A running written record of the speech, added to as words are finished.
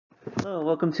Hello,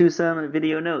 welcome to some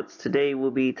video notes. Today we'll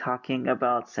be talking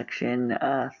about section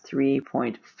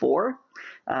 3.4,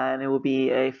 and it will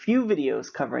be a few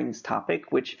videos covering this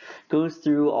topic, which goes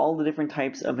through all the different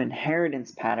types of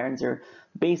inheritance patterns or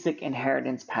basic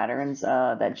inheritance patterns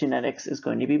that genetics is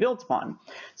going to be built upon.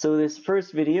 So this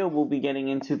first video we'll be getting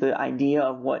into the idea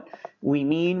of what we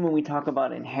mean when we talk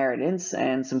about inheritance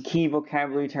and some key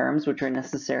vocabulary terms which are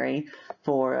necessary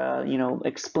for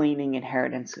explaining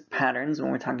inheritance patterns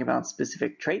when we're talking about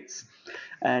specific traits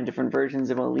and different versions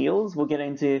of alleles. We'll get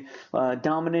into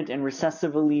dominant and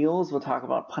recessive alleles. We'll talk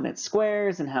about Punnett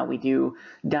squares and how we do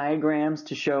diagrams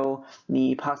to show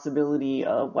the possibility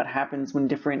of what happens when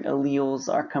different alleles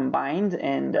are combined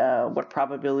and what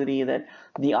probability that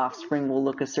the offspring will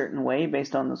look a certain way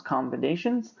based on those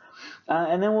combinations.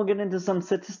 And then we'll get into some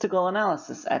statistical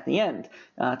analysis at the end,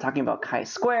 talking about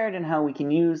chi-squared and how we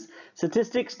can use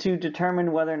statistics to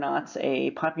determine whether or not a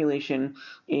population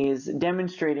is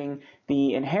demonstrating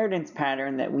the inheritance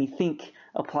pattern that we think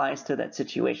applies to that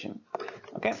situation.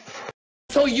 Okay?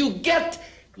 So you get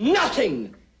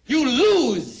nothing. You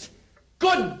lose.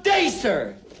 Good day,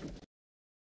 sir.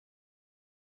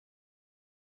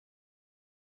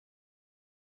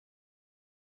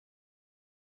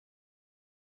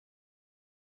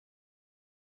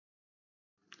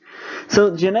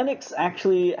 So genetics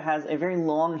actually has a very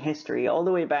long history, all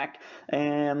the way back.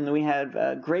 We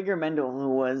had Gregor Mendel, who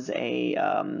was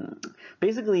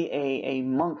basically a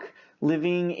monk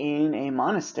living in a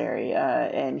monastery,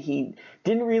 and he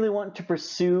didn't really want to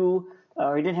pursue,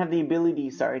 or he didn't have the ability,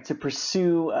 to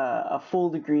pursue a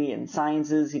full degree in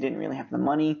sciences. He didn't really have the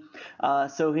money,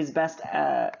 so his best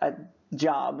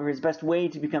job, or his best way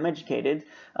to become educated,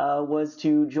 was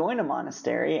to join a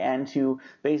monastery and to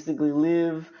basically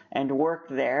live and work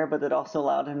there, but that also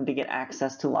allowed him to get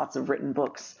access to lots of written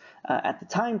books at the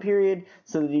time period,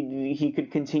 so that he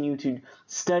could continue to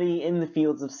study in the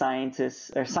fields of science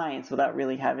without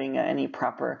really having any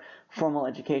proper formal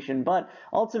education. But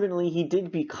ultimately he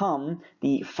did become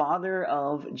the father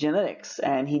of genetics,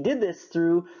 and he did this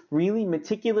through really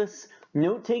meticulous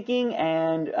note-taking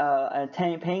and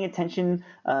paying attention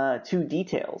to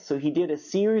details. So he did a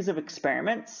series of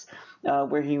experiments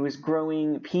where he was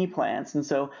growing pea plants, and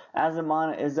so as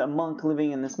a monk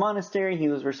living in this monastery, he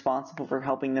was responsible for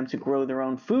helping them to grow their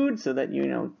own food so that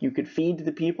you could feed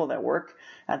the people that work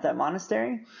at that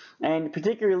monastery. And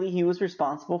particularly he was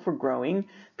responsible for growing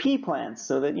pea plants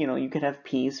so that you could have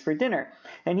peas for dinner.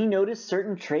 And he noticed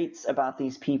certain traits about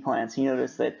these pea plants. He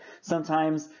noticed that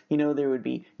sometimes there would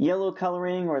be yellow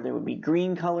coloring or there would be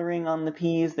green coloring on the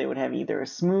peas. They would have either a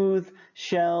smooth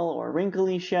shell or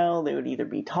wrinkly shell. They would either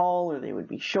be tall or they would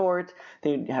be short.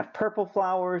 They would have purple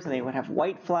flowers and they would have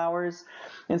white flowers.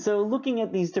 And so looking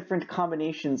at these different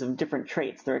combinations of different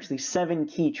traits, there are actually 7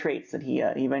 key traits that he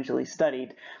eventually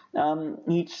studied.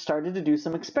 He started to do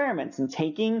some experiments and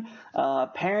taking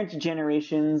parent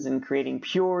generations and creating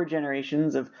pure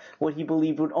generations of what he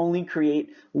believed would only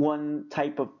create one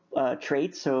type of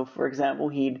trait. So for example,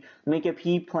 he'd make a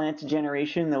pea plant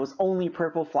generation that was only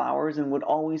purple flowers and would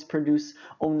always produce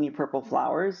only purple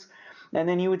flowers. And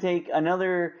then he would take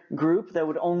another group that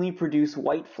would only produce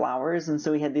white flowers, and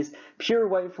so he had this pure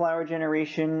white flower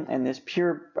generation and this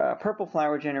pure purple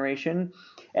flower generation,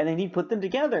 and then he'd put them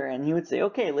together and he would say,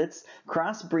 okay, let's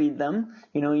crossbreed them,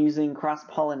 using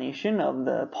cross-pollination of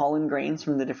the pollen grains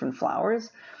from the different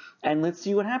flowers. And let's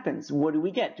see what happens. What do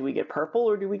we get? Do we get purple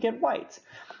or do we get white?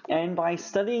 And by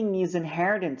studying these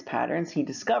inheritance patterns, he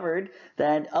discovered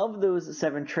that of those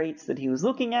 7 traits that he was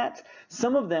looking at,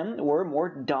 some of them were more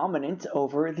dominant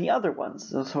over the other ones.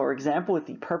 So for example, with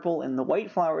the purple and the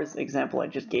white flowers example I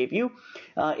just gave you,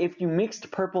 if you mixed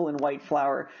purple and white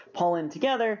flower pollen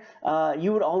together,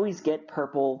 you would always get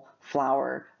purple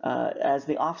flower as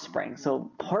the offspring.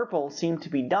 So purple seemed to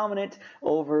be dominant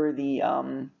over the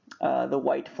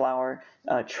white flower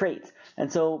trait.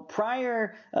 And so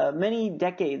prior, many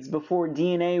decades before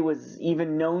DNA was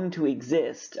even known to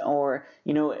exist, or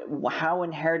how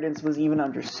inheritance was even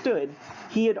understood,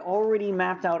 he had already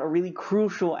mapped out a really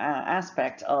crucial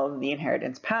aspect of the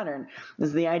inheritance pattern. This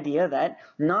is the idea that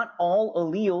not all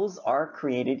alleles are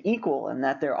created equal, and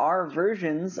that there are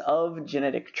versions of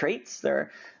genetic traits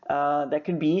that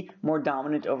can be more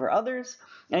dominant over others.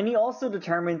 And he also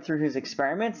determined through his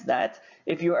experiments that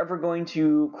if you're ever going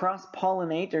to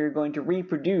cross-pollinate or you're going to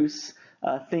reproduce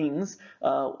things,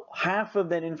 half of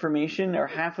that information or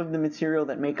half of the material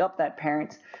that make up that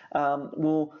parent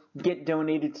will get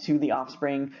donated to the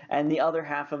offspring, and the other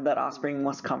half of that offspring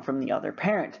must come from the other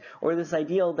parent. Or this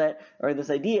idea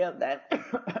that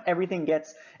everything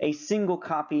gets a single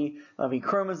copy of a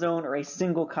chromosome or a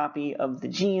single copy of the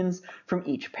genes from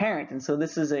each parent. And so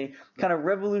this is a kind of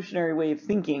revolutionary way of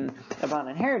thinking about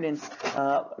inheritance,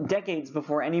 decades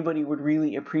before anybody would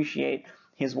really appreciate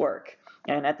his work.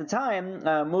 And at the time,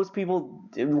 most people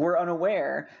were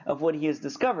unaware of what he has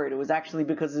discovered. It was actually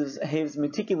because of his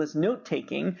meticulous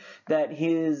note-taking that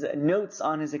his notes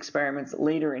on his experiments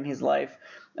later in his life,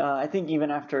 I think even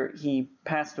after he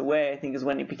passed away, I think is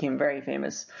when he became very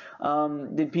famous,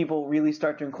 did people really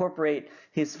start to incorporate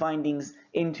his findings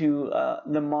into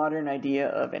the modern idea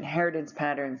of inheritance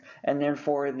patterns, and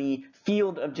therefore the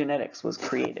field of genetics was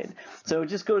created. So it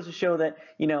just goes to show that,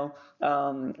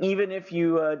 even if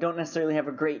you don't necessarily have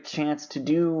a great chance to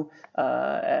do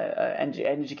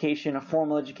education, a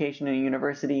formal education in a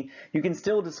university, you can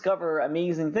still discover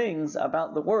amazing things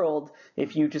about the world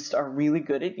if you just are really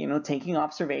good at, taking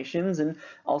observations, and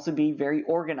also be very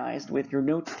organized with your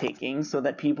note taking so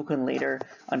that people can later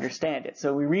understand it.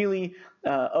 So we really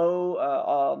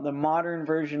owe the modern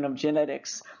version of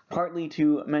genetics partly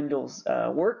to Mendel's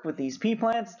work with these pea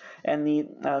plants and the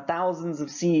thousands of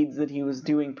seeds that he was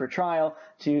doing per trial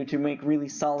to make really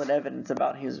solid evidence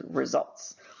about his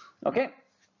results. Okay.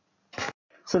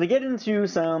 So to get into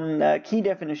some key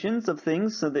definitions of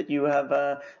things so that you have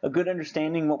a good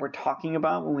understanding what we're talking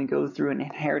about when we go through an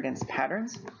inheritance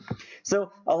patterns.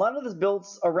 So a lot of this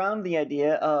builds around the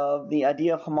idea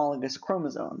of homologous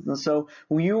chromosomes. And so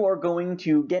you are going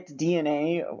to get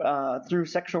DNA through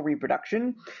sexual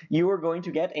reproduction. You are going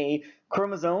to get a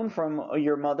chromosome from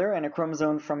your mother and a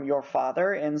chromosome from your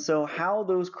father. And so how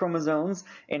those chromosomes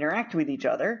interact with each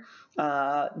other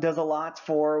does a lot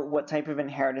for what type of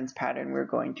inheritance pattern we're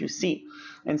going to see.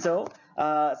 And so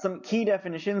some key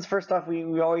definitions. First off,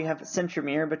 we already have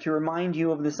centromere, but to remind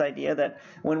you of this idea that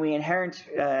when we inherit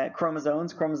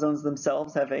chromosomes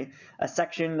themselves have a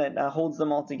section that holds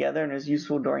them all together and is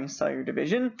useful during cellular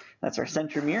division. That's our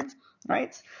centromere.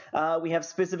 Right? We have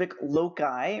specific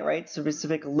loci, right?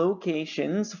 Specific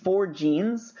locations for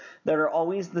genes that are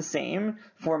always the same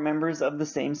for members of the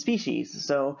same species.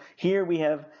 So here we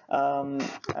have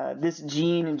this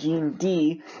gene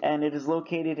D, and it is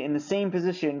located in the same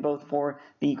position both for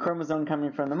the chromosome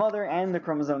coming from the mother and the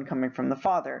chromosome coming from the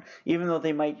father. Even though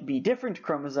they might be different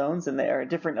chromosomes and they are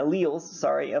different alleles,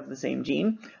 of the same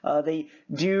gene, they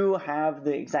do have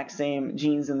the exact same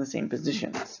genes in the same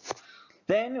positions.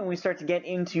 Then when we start to get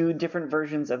into different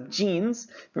versions of genes,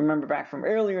 remember back from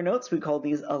earlier notes, we call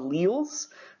these alleles,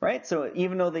 right? So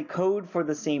even though they code for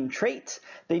the same trait,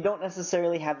 they don't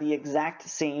necessarily have the exact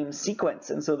same sequence.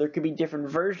 And so there could be different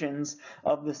versions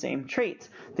of the same trait.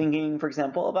 Thinking, for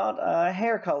example, about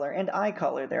hair color and eye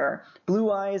color. There are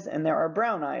blue eyes and there are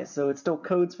brown eyes. So it still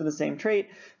codes for the same trait,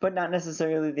 but not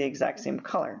necessarily the exact same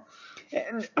color.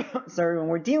 And sorry, when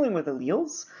we're dealing with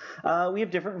alleles, we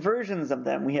have different versions of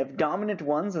them. We have dominant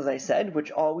ones, as I said,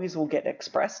 which always will get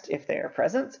expressed if they are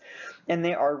present, and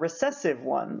they are recessive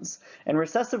ones. And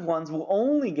recessive ones will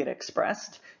only get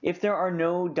expressed if there are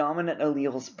no dominant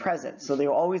alleles present. So they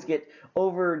will always get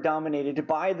over-dominated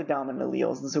by the dominant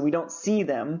alleles, and so we don't see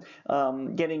them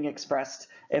getting expressed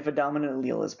if a dominant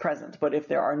allele is present. But if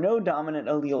there are no dominant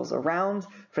alleles around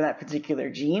for that particular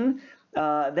gene,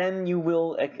 then you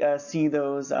will see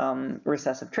those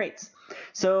recessive traits.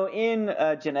 So in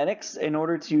genetics, in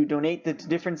order to donate the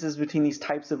differences between these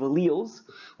types of alleles,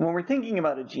 when we're thinking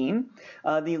about a gene,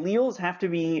 the alleles have to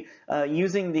be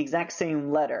using the exact same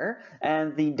letter,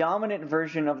 and the dominant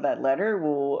version of that letter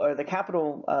or the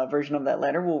capital version of that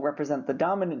letter will represent the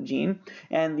dominant gene,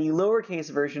 and the lowercase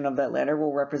version of that letter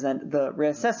will represent the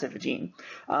recessive gene.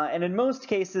 And in most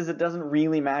cases, it doesn't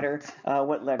really matter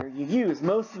what letter you use.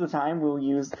 Most of the time, we'll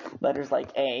use letters like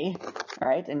A,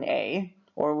 right, and A.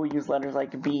 Or we'll use letters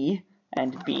like B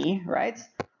and B, right?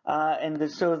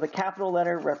 So the capital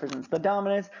letter represents the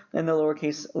dominant, and the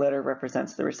lowercase letter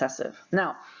represents the recessive.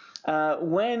 Now,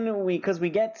 because we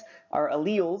get our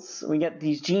alleles, we get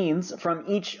these genes from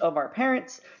each of our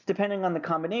parents, depending on the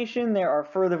combination, there are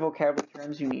further vocabulary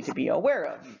terms you need to be aware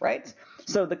of, right?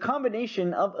 So the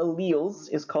combination of alleles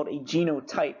is called a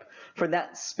genotype for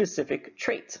that specific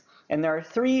trait. And there are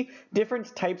 3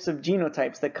 different types of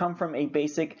genotypes that come from a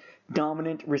basic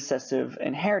dominant recessive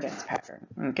inheritance pattern,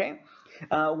 okay?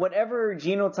 whatever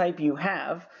genotype you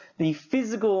have, the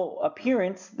physical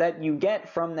appearance that you get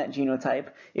from that genotype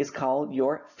is called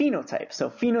your phenotype. So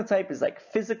phenotype is like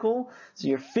physical, so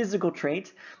your physical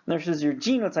trait, versus your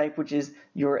genotype, which is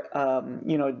your,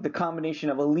 the combination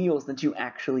of alleles that you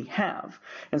actually have.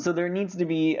 And so there needs to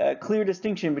be a clear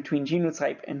distinction between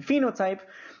genotype and phenotype.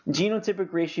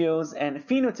 Genotypic ratios and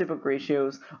phenotypic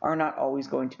ratios are not always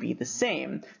going to be the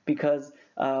same because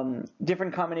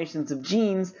different combinations of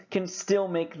genes can still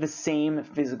make the same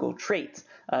physical trait,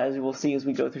 as we'll see as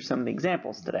we go through some of the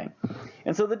examples today.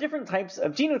 And so the different types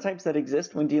of genotypes that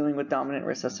exist when dealing with dominant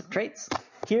recessive traits.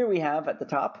 Here we have at the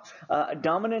top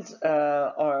dominant,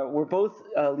 where both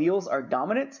alleles are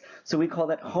dominant, so we call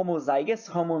that homozygous,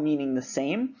 homo meaning the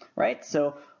same, right?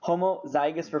 So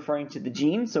homozygous referring to the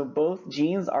gene, so both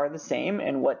genes are the same,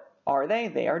 and what are they?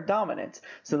 They are dominant.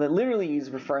 So that literally is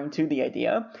referring to the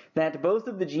idea that both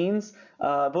of the genes,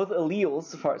 both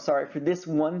alleles, for this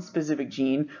one specific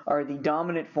gene, are the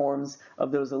dominant forms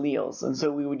of those alleles. And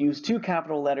so we would use 2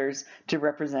 capital letters to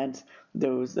represent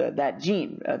those that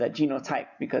gene, that genotype,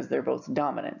 because they're both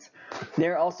dominant.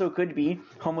 There also could be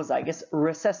homozygous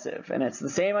recessive, and it's the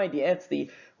same idea. It's the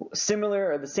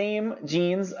similar or the same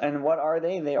genes, and what are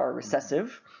they? They are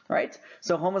recessive, right?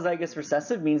 So homozygous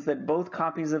recessive means that both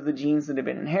copies of the genes that have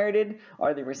been inherited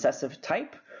are the recessive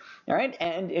type, all right?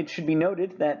 And it should be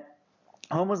noted that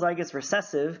homozygous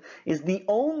recessive is the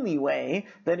only way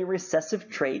that a recessive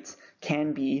trait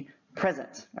can be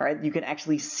present, all right? You can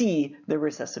actually see the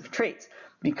recessive trait,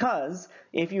 because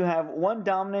if you have one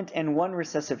dominant and one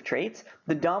recessive trait,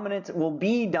 the dominant will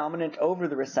be dominant over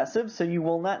the recessive, so you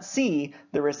will not see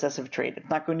the recessive trait. It's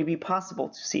not going to be possible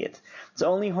to see it. So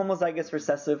only homozygous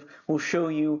recessive will show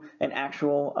you an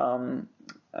actual,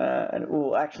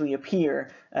 will actually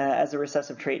appear as a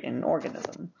recessive trait in an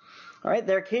organism. All right,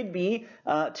 there could be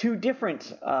 2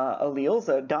 different alleles,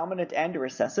 a dominant and a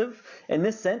recessive. In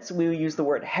this sense, we will use the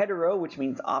word hetero, which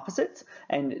means opposite,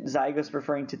 and zygous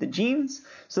referring to the genes.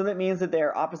 So that means that they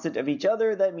are opposite of each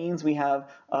other. That means we have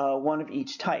one of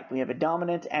each type. We have a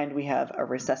dominant and we have a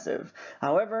recessive.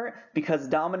 However, because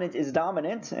dominant is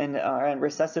dominant and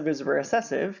recessive is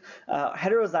recessive,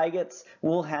 heterozygotes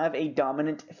will have a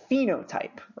dominant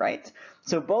phenotype, right?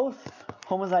 So both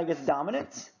homozygous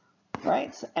dominant,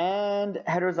 right, and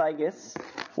heterozygous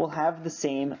will have the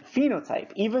same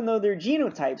phenotype. Even though their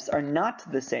genotypes are not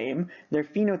the same, their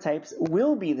phenotypes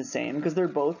will be the same because they're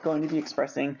both going to be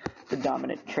expressing the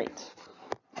dominant trait.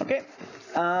 Okay,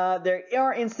 there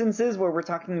are instances where we're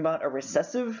talking about a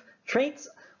recessive trait,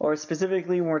 or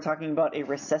specifically when we're talking about a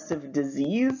recessive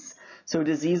disease. So a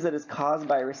disease that is caused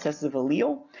by a recessive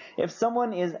allele. If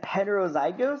someone is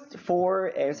heterozygote for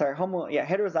a,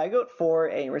 heterozygote for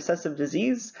a recessive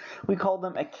disease, we call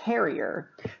them a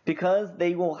carrier because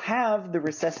they will have the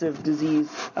recessive disease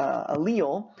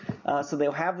allele, so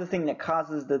they'll have the thing that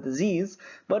causes the disease,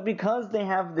 but because they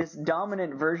have this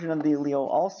dominant version of the allele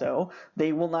also,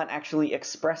 they will not actually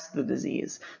express the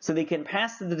disease. So they can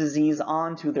pass the disease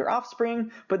on to their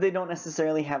offspring, but they don't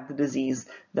necessarily have the disease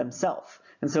themselves.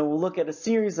 And so we'll look at a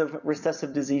series of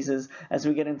recessive diseases as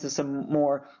we get into some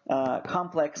more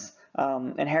complex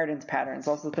inheritance patterns,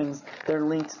 also things that are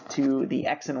linked to the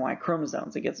X and Y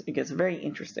chromosomes. It gets very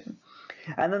interesting.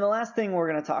 And then the last thing we're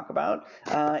going to talk about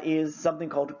is something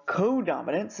called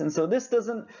codominance. And so this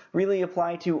doesn't really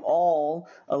apply to all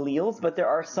alleles, but there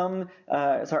are some,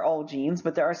 all genes,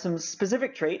 but there are some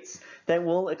specific traits that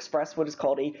will express what is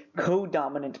called a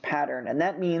codominant pattern. And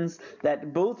that means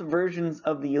that both versions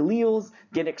of the alleles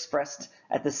get expressed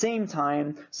at the same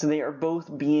time, so they are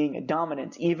both being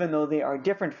dominant, even though they are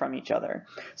different from each other.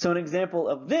 So an example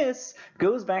of this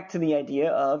goes back to the idea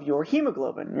of your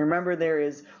hemoglobin. Remember, there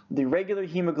is the regular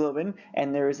hemoglobin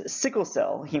and there's sickle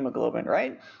cell hemoglobin,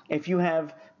 right? If you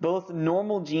have both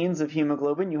normal genes of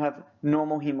hemoglobin, you have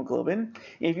normal hemoglobin.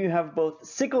 If you have both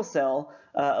sickle cell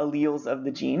alleles of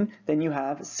the gene, then you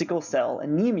have sickle cell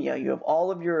anemia. You have all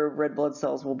of your red blood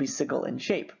cells will be sickle in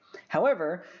shape.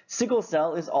 However, sickle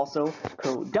cell is also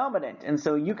codominant, and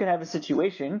so you can have a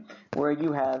situation where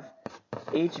you have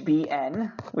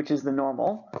HBN, which is the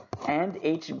normal, and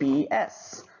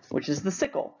HBS, which is the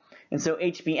sickle. And so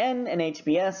HBN and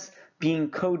HBS being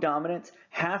codominant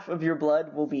half of your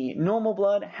blood will be normal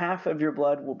blood, half of your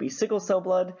blood will be sickle cell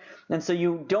blood, and so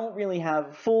you don't really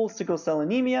have full sickle cell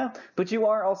anemia, but you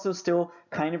are also still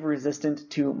kind of resistant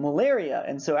to malaria,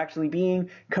 and so actually being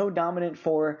co-dominant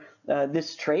for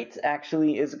this trait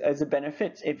actually is a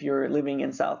benefit if you're living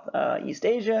in Southeast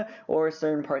Asia or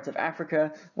certain parts of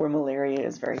Africa where malaria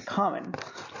is very common.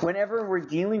 Whenever we're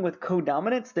dealing with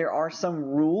co-dominance, there are some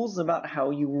rules about how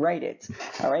you write it.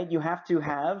 All right, you have to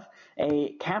have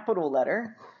a capital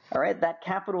letter. All right, that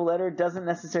capital letter doesn't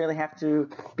necessarily have to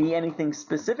be anything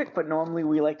specific, but normally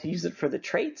we like to use it for the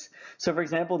traits. So for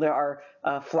example, there are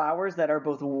flowers that are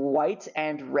both white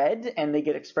and red, and they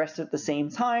get expressed at the same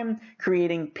time,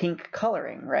 creating pink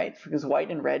coloring, right? Because white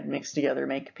and red mixed together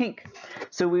make pink.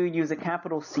 So we would use a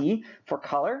capital C for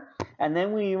color, and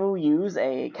then we will use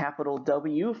a capital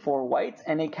W for white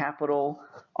and a capital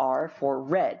R for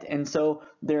red. And so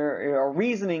there are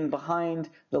reasoning behind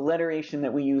the letteration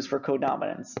that we use for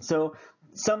codominance. So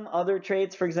some other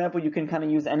traits, for example, you can kind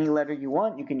of use any letter you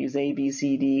want. You can use A, B,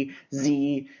 C, D,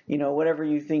 Z, whatever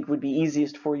you think would be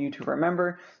easiest for you to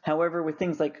remember. However, with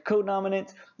things like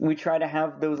codominant, we try to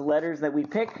have those letters that we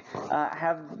pick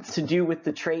have to do with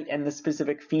the trait and the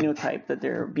specific phenotype that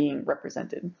they're being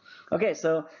represented. Okay,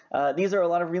 so these are a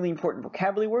lot of really important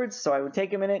vocabulary words, so I would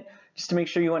take a minute just to make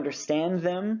sure you understand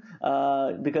them,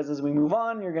 because as we move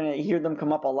on, you're going to hear them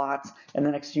come up a lot in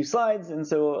the next few slides, and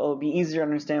so it'll be easier to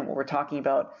understand what we're talking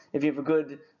about if you have a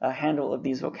good handle of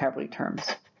these vocabulary terms.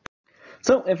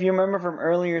 So if you remember from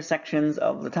earlier sections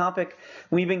of the topic,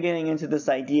 we've been getting into this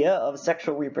idea of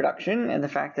sexual reproduction and the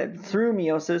fact that through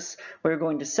meiosis, we're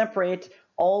going to separate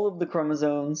all of the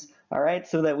chromosomes, all right,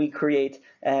 so that we create,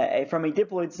 from a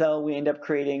diploid cell, we end up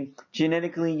creating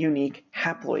genetically unique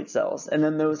haploid cells. And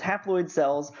then those haploid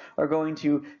cells are going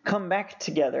to come back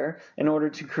together in order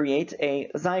to create a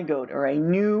zygote, or a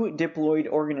new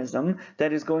diploid organism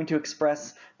that is going to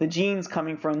express the genes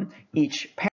coming from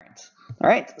each parent. All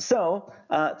right, so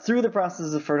through the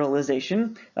process of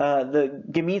fertilization, the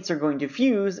gametes are going to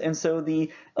fuse, and so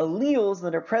the alleles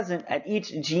that are present at each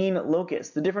gene locus,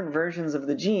 the different versions of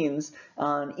the genes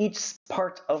on each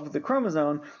part of the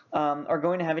chromosome, are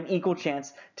going to have an equal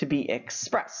chance to be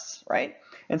expressed, right?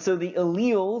 And so the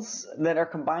alleles that are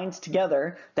combined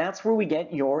together, that's where we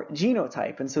get your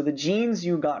genotype. And so the genes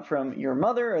you got from your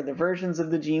mother, or the versions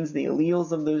of the genes, the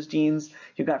alleles of those genes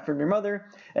you got from your mother,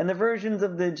 and the versions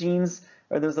of the genes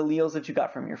or those alleles that you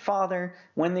got from your father,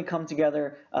 when they come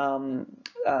together,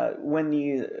 when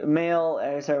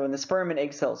the sperm and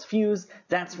egg cells fuse,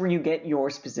 that's where you get your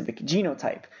specific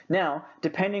genotype. Now,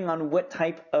 depending on what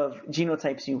type of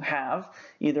genotypes you have,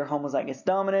 either homozygous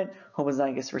dominant,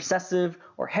 homozygous recessive,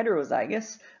 or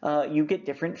heterozygous, you get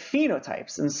different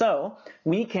phenotypes. And so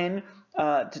we can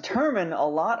determine a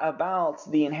lot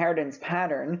about the inheritance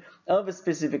pattern of a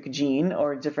specific gene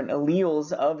or different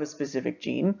alleles of a specific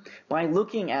gene by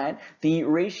looking at the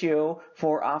ratio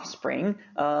for offspring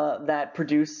that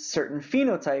produce certain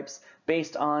phenotypes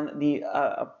based on the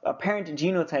apparent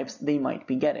genotypes they might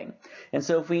be getting. And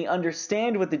so if we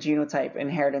understand what the genotype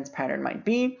inheritance pattern might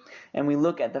be, and we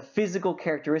look at the physical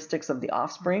characteristics of the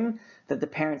offspring that the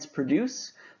parents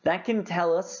produce, that can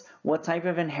tell us what type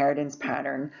of inheritance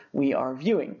pattern we are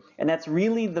viewing. And that's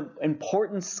really the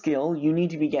important skill you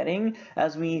need to be getting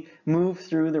as we move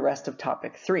through the rest of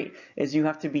topic 3, is you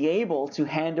have to be able to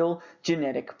handle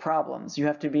genetic problems. You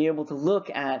have to be able to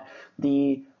look at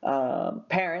the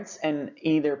parents and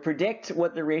either predict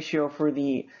what the ratio for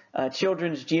the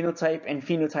children's genotype and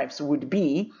phenotypes would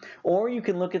be, or you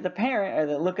can look at the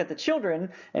parent or look at the children,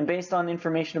 and based on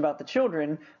information about the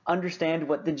children, understand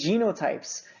what the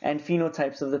genotypes and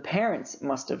phenotypes of the parents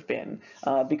must have been,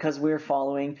 because we're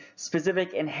following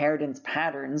specific inheritance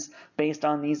patterns based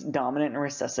on these dominant and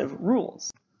recessive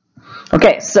rules.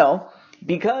 Okay, so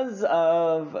because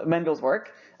of Mendel's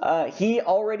work, he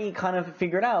already kind of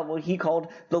figured out what he called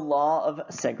the law of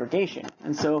segregation.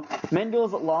 And so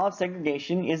Mendel's law of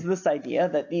segregation is this idea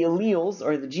that the alleles,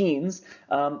 or the genes,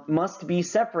 must be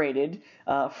separated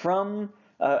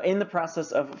in the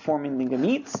process of forming the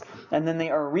gametes, and then they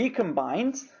are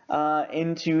recombined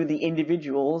into the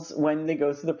individuals when they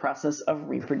go through the process of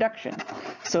reproduction.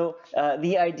 So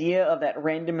the idea of that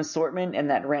random assortment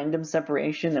and that random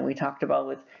separation that we talked about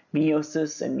with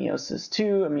meiosis and meiosis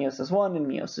 2 and meiosis 1 and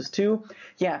meiosis 2,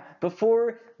 yeah,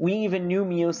 before we even knew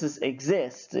meiosis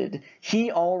existed,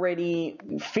 he already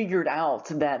figured out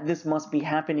that this must be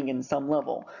happening in some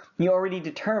level. He already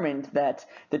determined that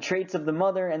the traits of the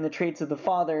mother and the traits of the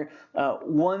father,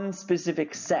 one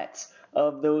specific set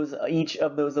of each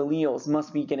of those alleles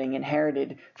must be getting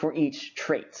inherited for each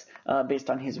trait based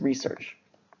on his research.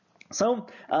 So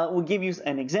we'll give you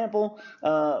an example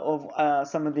of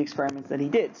some of the experiments that he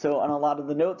did. So on a lot of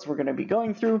the notes we're going to be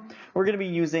going through, we're going to be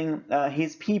using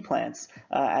his pea plants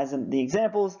as in the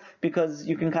examples, because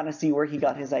you can kind of see where he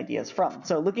got his ideas from.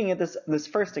 So looking at this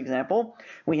first example,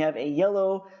 we have a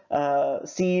yellow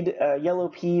seed, yellow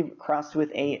pea crossed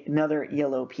with another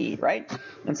yellow pea, right?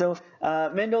 And so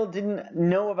Mendel didn't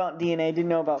know about DNA, didn't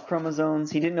know about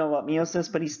chromosomes, he didn't know about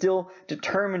meiosis, but he still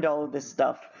determined all of this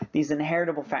stuff, these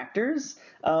inheritable factors,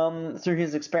 through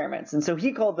his experiments. And so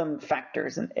he called them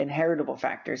factors, inheritable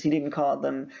factors. He didn't call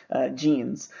them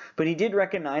genes. But he did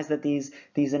recognize that these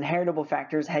inheritable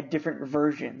factors had different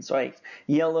versions, like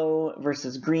yellow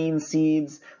versus green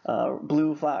seeds,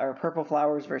 purple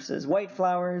flowers versus white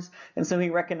flowers. And so he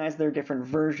recognized there are different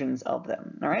versions of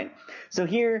them. All right. So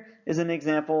here is an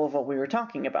example of what we were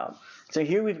talking about. So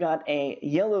here we've got a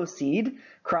yellow seed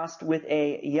crossed with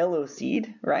a yellow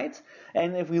seed, right?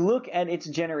 And if we look at its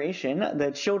generation,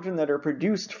 the children that are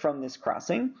produced from this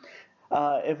crossing,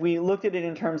 if we looked at it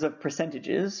in terms of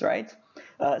percentages, right?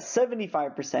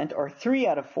 75%, or 3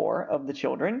 out of 4 of the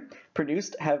children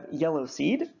produced have yellow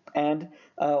seed, and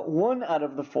 1 out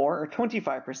of the 4, or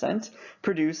 25%,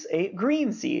 produce a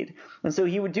green seed. And so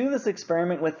he would do this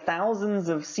experiment with thousands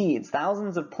of seeds,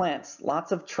 thousands of plants.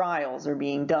 Lots of trials are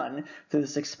being done through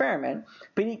this experiment,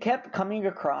 but he kept coming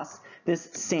across this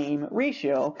same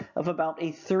ratio of about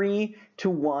a 3 to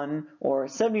 1, or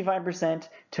 75%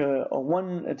 to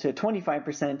 1 to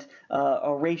 25%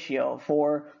 a ratio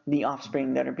for the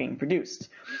offspring that are being produced.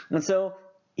 And so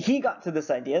he got to this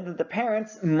idea that the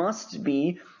parents must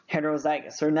be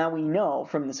heterozygous. So now we know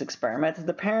from this experiment that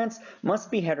the parents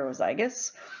must be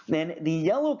heterozygous, then the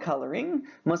yellow coloring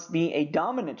must be a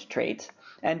dominant trait,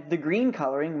 and the green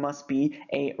coloring must be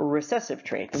a recessive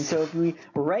trait. And so if we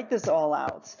write this all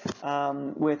out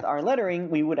with our lettering,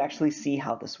 we would actually see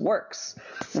how this works.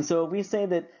 And so if we say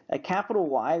that a capital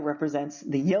Y represents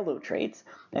the yellow trait,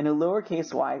 and a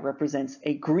lowercase y represents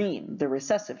a green, the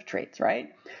recessive trait,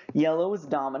 right? Yellow is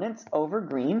dominant over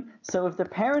green, so if the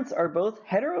parents are both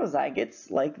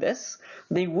heterozygotes like this,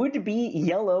 they would be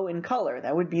yellow in color.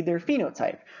 That would be their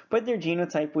phenotype, but their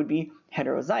genotype would be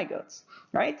heterozygotes,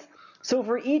 right? So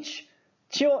for each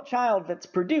child that's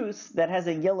produced that has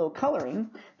a yellow coloring,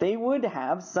 they would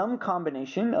have some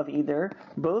combination of either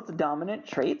both dominant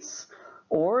traits,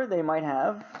 or they might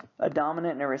have a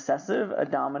dominant and a recessive, a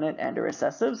dominant and a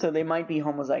recessive. So they might be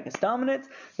homozygous dominant,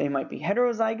 they might be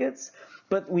heterozygotes,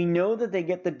 but we know that they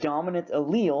get the dominant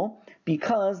allele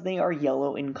because they are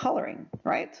yellow in coloring,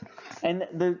 right? And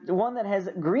the one that has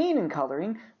green in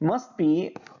coloring must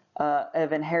be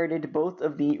have inherited both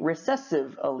of the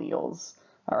recessive alleles.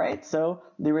 All right, so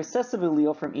the recessive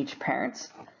allele from each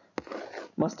parent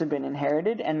must have been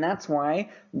inherited, and that's why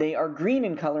they are green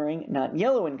in coloring, not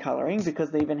yellow in coloring, because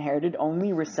they've inherited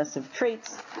only recessive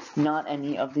traits, not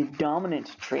any of the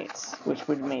dominant traits, which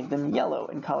would have made them yellow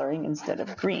in coloring instead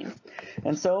of green.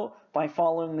 And so by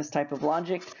following this type of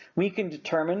logic, we can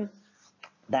determine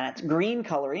that green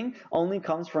coloring only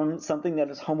comes from something that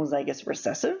is homozygous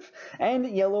recessive, and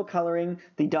yellow coloring,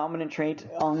 the dominant trait,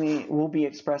 only will be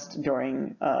expressed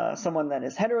during someone that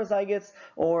is heterozygous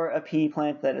or a pea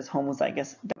plant that is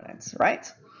homozygous dominant, right?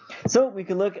 So we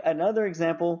could look at another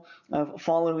example of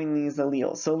following these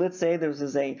alleles. So let's say this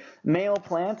is a male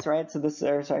plant, right? So this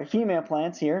are, sorry, female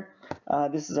plants here.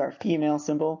 This is our female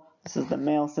symbol. This is the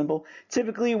male symbol.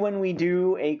 Typically when we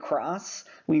do a cross,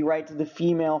 we write the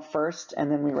female first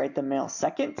and then we write the male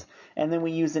second, and then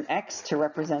we use an X to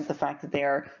represent the fact that they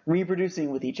are reproducing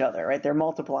with each other, right? They're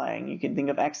multiplying. You can think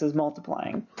of X as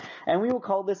multiplying. And we will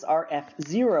call this our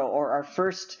F0, or our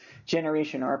first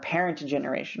generation, or our parent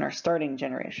generation, our starting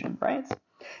generation, right?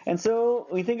 And so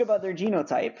we think about their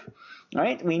genotype,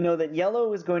 right? We know that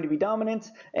yellow is going to be dominant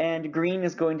and green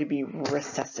is going to be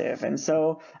recessive. And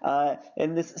so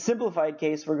in this simplified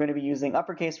case, we're going to be using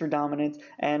uppercase for dominant,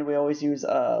 and we always use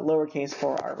lowercase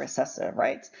for our recessive,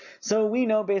 right? So we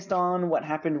know based on what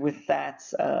happened with that,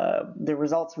 the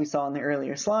results we saw in the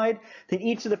earlier slide, that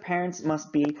each of the parents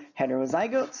must be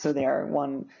heterozygotes, so they are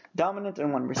one dominant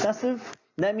and one recessive.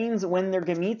 That means when their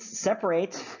gametes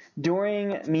separate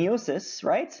during meiosis,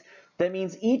 right? That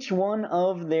means each one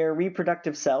of their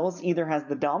reproductive cells either has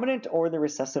the dominant or the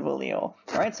recessive allele,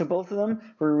 right? So both of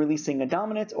them were releasing a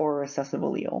dominant or a recessive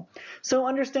allele. So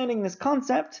understanding this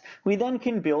concept, we then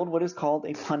can build what is called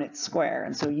a Punnett square.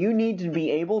 And so you need to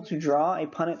be able to draw a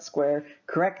Punnett square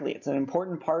correctly. It's an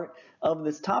important part of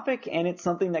this topic, and it's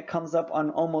something that comes up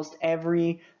on almost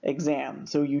every exam.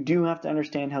 So you do have to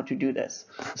understand how to do this.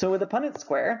 So with a Punnett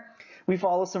square, we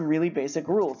follow some really basic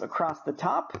rules. Across the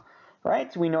top,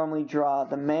 right, we normally draw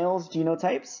the male's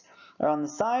genotypes. or on the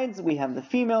sides, we have the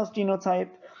female's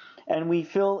genotype, and we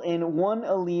fill in one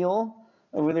allele,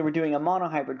 whether we're doing a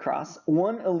monohybrid cross,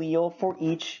 one allele for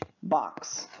each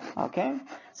box, okay?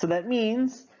 So that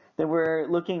means that we're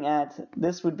looking at,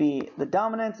 this would be the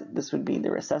dominant, this would be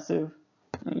the recessive,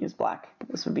 let me use black,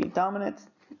 this would be dominant,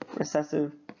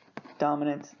 recessive,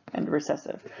 dominant, and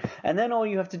recessive. And then all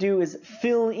you have to do is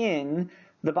fill in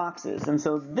the boxes. And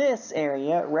so this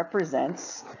area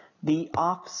represents the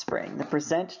offspring, the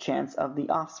percent chance of the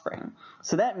offspring.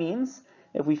 So that means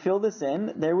if we fill this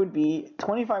in, there would be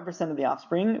 25% of the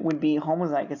offspring would be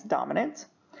homozygous dominant,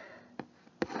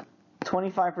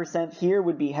 25% here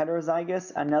would be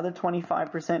heterozygous, another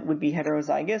 25% would be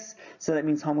heterozygous, so that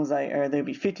means there would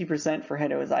be 50% for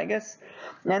heterozygous,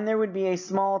 and there would be a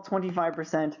small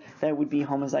 25% that would be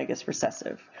homozygous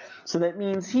recessive. So that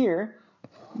means here,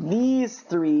 these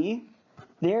three,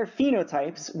 their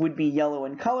phenotypes would be yellow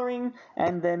in coloring,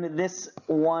 and then this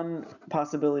one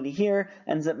possibility here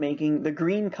ends up making the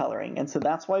green coloring. And so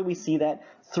that's why we see that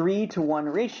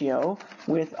 3-to-1 ratio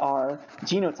with our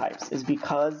genotypes, is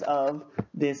because of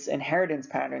this inheritance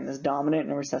pattern, this dominant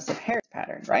and recessive inheritance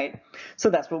pattern, right?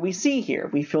 So that's what we see here.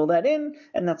 We fill that in,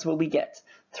 and that's what we get.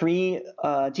 3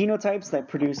 genotypes that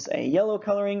produce a yellow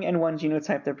coloring, and 1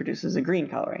 genotype that produces a green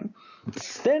coloring.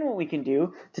 Then what we can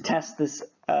do to test this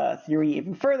theory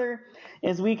even further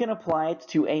is we can apply it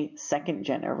to a second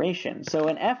generation. So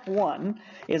an F1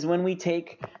 is when we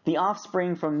take the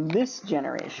offspring from this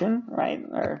generation, right,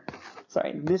 or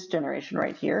sorry, this generation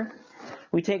right here.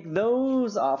 We take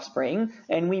those offspring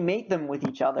and we mate them with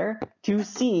each other to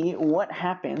see what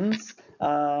happens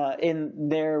in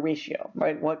their ratio,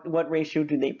 right? What ratio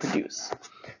do they produce?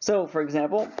 So for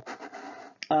example,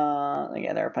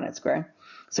 again, they're a Punnett square.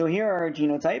 So here are our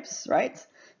genotypes, right?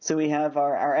 So we have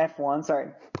our F1, sorry,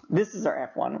 this is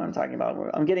our F1, what I'm talking about.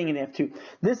 I'm getting an F2.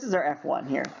 This is our F1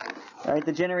 here, all right,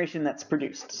 the generation that's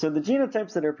produced. So the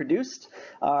genotypes that are produced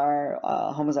are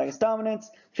homozygous dominant,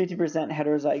 50%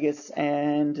 heterozygous,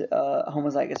 and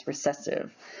homozygous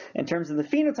recessive. In terms of the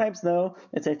phenotypes, though,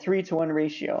 it's a 3-to-1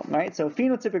 ratio, right? So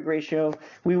phenotypic ratio,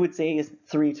 we would say, is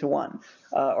 3-to-1,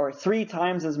 or 3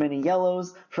 times as many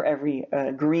yellows for every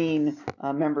green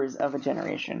members of a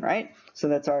generation, right? So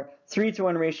that's our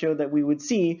 3-to-1 ratio that we would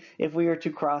see if we were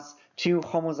to cross 2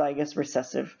 homozygous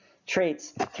recessive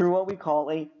traits through what we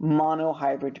call a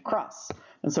monohybrid cross.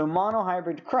 And so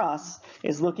monohybrid cross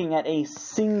is looking at a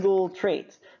single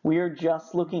trait. We are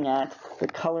just looking at the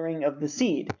coloring of the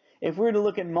seed. If we were to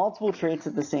look at multiple traits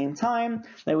at the same time,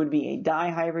 that would be a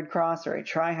dihybrid cross or a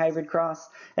trihybrid cross,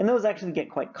 and those actually get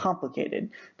quite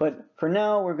complicated. But for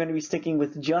now, we're going to be sticking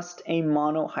with just a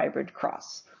monohybrid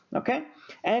cross. Okay?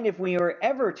 And if we were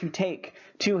ever to take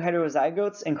 2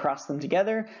 heterozygotes and cross them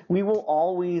together, we will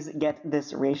always get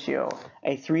this ratio,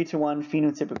 a 3-to-1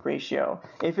 phenotypic ratio,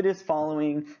 if it is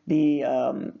following the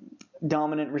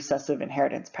dominant recessive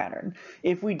inheritance pattern.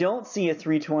 If we don't see a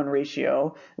 3-to-1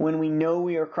 ratio when we know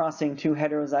we are crossing 2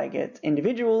 heterozygous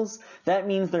individuals, that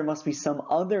means there must be some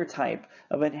other type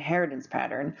of inheritance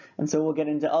pattern, and so we'll get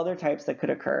into other types that could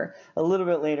occur a little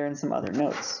bit later in some other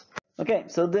notes. Okay,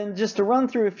 so then just to run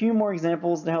through a few more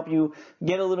examples to help you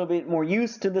get a little bit more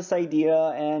used to this idea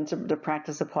and to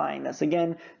practice applying this.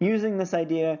 Again, using this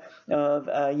idea of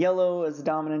yellow as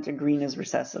dominant and green as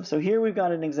recessive. So here we've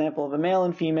got an example of a male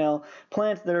and female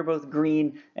plant that are both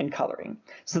green and coloring.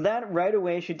 So that right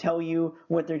away should tell you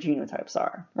what their genotypes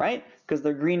are, right? Because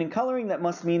they're green and coloring, that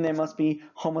must mean they must be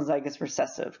homozygous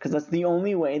recessive, because that's the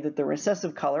only way that the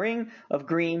recessive coloring of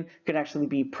green could actually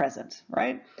be present,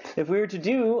 right? If we were to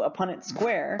do a Punnett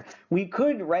square, we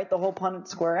could write the whole Punnett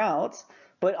square out,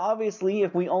 but obviously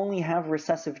if we only have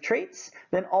recessive traits,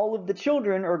 then all of the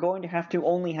children are going to have to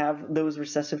only have those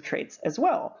recessive traits as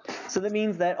well. So that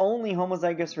means that only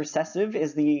homozygous recessive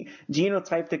is the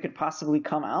genotype that could possibly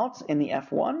come out in the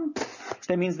F1.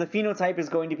 That means the phenotype is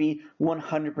going to be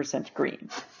 100% green,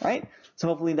 right? So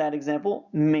hopefully that example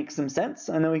makes some sense,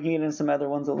 and then we can get into some other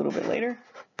ones a little bit later.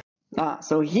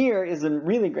 So here is a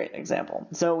really great example.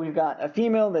 So we've got a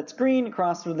female that's green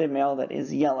crossed with a male that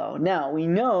is yellow. Now, we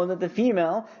know that the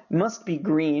female must be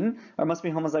green, or must be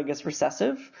homozygous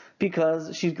recessive,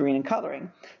 because she's green in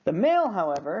coloring. The male,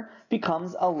 however,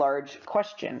 becomes a large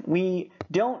question. We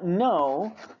don't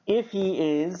know if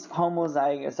he is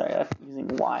homozygous, sorry, I'm using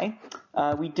Y.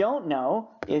 We don't know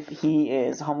if he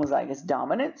is homozygous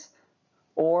dominant,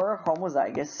 or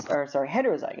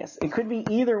heterozygous. It could be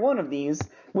either one of these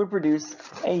would produce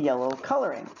a yellow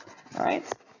coloring, all right?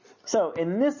 So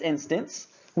in this instance,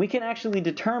 we can actually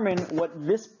determine what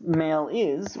this male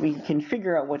is. We can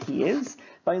figure out what he is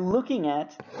by looking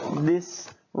at this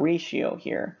ratio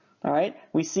here. all right,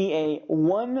 we see a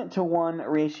 1-to-1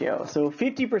 ratio. So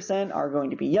 50% are going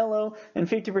to be yellow and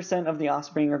 50% of the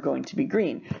offspring are going to be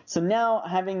green. So now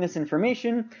having this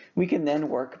information, we can then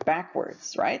work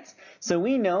backwards, right? So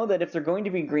we know that if they're going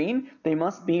to be green, they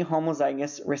must be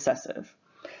homozygous recessive.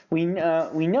 We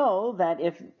know that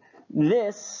if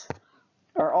this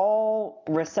are all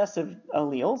recessive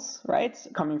alleles, right,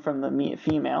 coming from the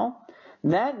female,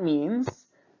 that means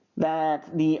that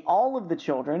all of the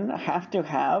children have to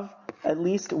have at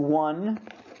least one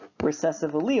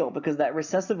recessive allele, because that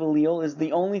recessive allele is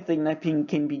the only thing that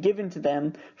can be given to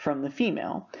them from the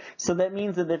female. So that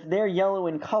means that if they're yellow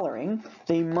in coloring,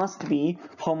 they must be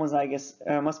heterozygous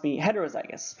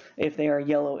if they are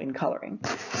yellow in coloring.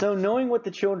 So knowing what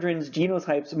the children's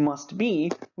genotypes must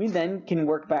be, we then can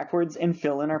work backwards and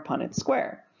fill in our Punnett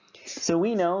square. So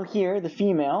we know here the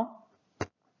female,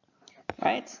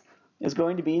 right, is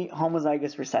going to be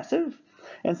homozygous recessive,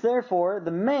 and so therefore the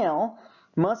male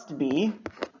must be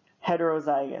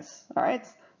heterozygous, all right,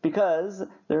 because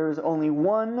there's only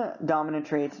one dominant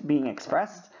trait being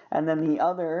expressed, and then the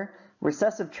other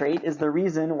recessive trait is the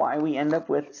reason why we end up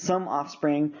with some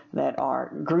offspring that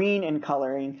are green in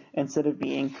coloring instead of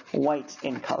being white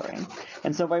in coloring.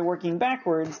 And so by working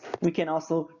backwards, we can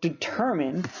also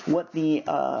determine what the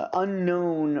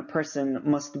unknown person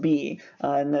must be,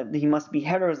 and that he must be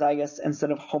heterozygous instead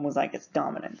of homozygous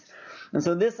dominant. And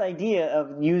so this idea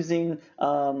of using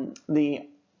the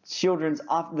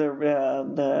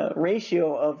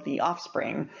ratio of the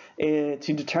offspring to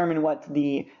determine what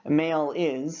the male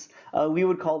is, we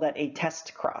would call that a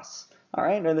test cross. All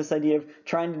right, or this idea of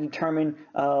trying to determine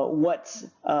what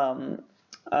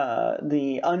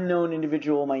the unknown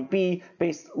individual might be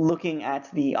based looking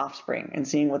at the offspring and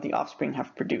seeing what the offspring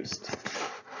have produced.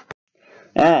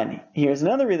 And here's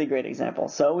another really great example.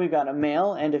 So we've got a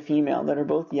male and a female that are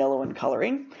both yellow in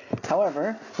coloring.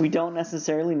 However, we don't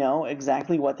necessarily know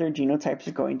exactly what their genotypes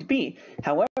are going to be.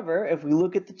 However, if we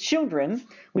look at the children,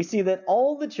 we see that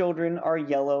all the children are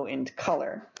yellow in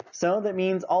color. So that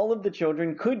means all of the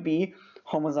children could be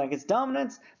homozygous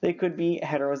dominant, they could be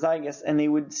heterozygous, and they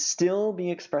would still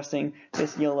be expressing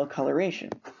this yellow coloration,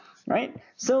 right?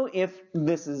 So if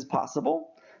this is possible,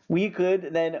 we could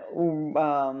then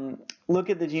look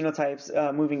at the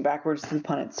genotypes moving backwards to the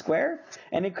Punnett square,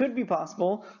 and it could be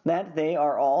possible that they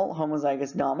are all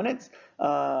homozygous dominant.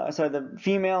 The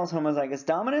female is homozygous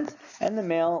dominant, and the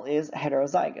male is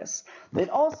heterozygous. It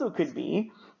also could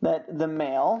be that the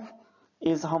male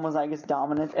is homozygous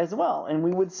dominant as well, and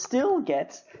we would still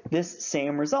get this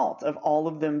same result of all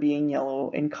of them being yellow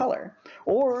in color.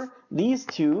 Or these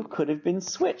two could have been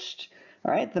switched.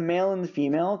 All right, the male and the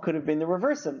female could have been the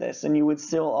reverse of this, and you would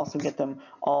still also get them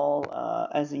all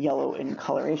as yellow in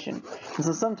coloration. And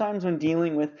so sometimes when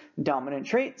dealing with dominant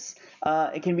traits,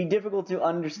 it can be difficult to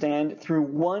understand through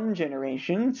one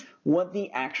generation what the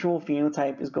actual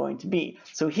phenotype is going to be.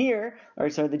 So here, the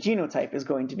genotype is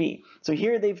going to be. So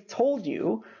here they've told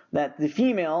you that the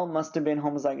female must have been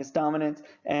homozygous dominant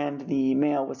and the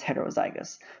male was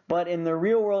heterozygous. But in the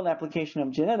real world application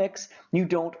of genetics, you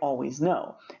don't always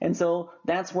know. And so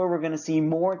that's where we're going to see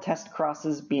more test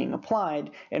crosses being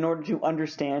applied in order to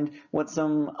understand what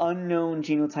some unknown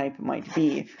genotype might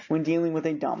be when dealing with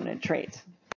a dominant trait.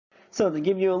 So to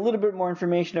give you a little bit more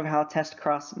information of how test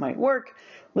cross might work,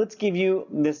 let's give you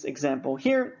this example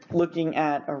here, looking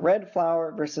at a red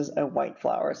flower versus a white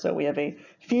flower. So we have a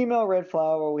female red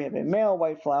flower, we have a male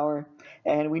white flower,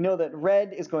 and we know that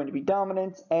red is going to be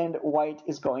dominant and white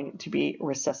is going to be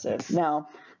recessive. Now,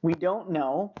 we don't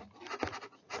know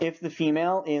if the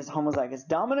female is homozygous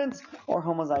dominant or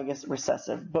homozygous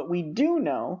recessive, but we do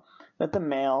know that the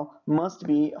male must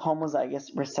be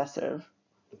homozygous recessive.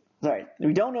 Sorry,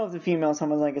 we don't know if the female is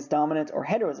homozygous dominant or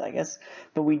heterozygous,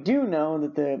 but we do know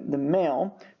that the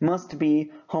male must be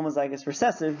homozygous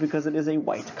recessive because it is a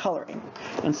white coloring.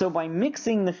 And so by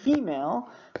mixing the female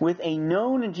with a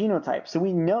known genotype, so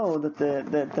we know that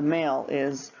the male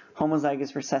is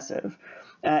homozygous recessive,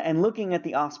 and looking at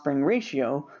the offspring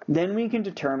ratio, then we can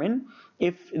determine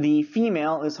if the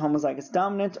female is homozygous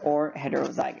dominant or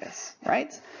heterozygous,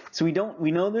 right? So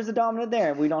we know there's a dominant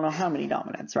there, but we don't know how many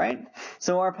dominants, right?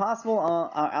 So our possible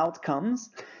outcomes,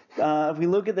 if we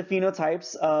look at the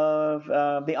phenotypes of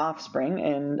the offspring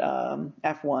in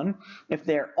F1, if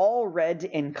they're all red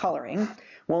in coloring,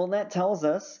 well, that tells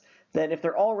us that if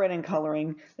they're all red in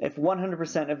coloring, if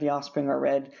 100% of the offspring are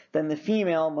red, then the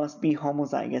female must be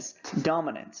homozygous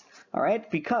dominant, all right?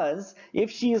 Because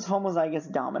if she is homozygous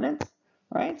dominant,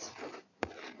 right,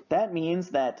 that means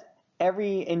that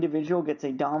every individual gets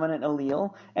a dominant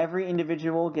allele, every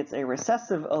individual gets a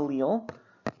recessive allele,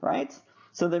 right?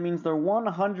 So that means they're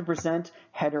 100%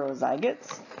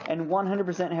 heterozygotes, and 100%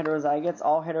 heterozygotes,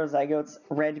 all heterozygotes,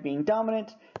 red being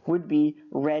dominant, would be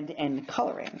red end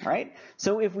coloring, right?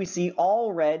 So if we see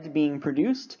all red being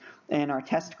produced in our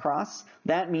test cross,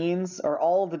 that means, or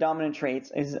all the dominant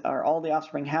traits, or all the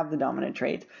offspring have the dominant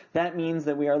trait, that means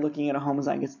that we are looking at a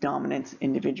homozygous dominant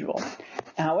individual.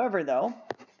 However, though,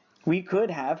 we could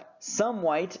have some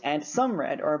white and some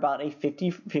red, or about a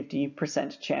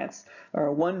 50-50% chance, or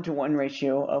a 1-to-1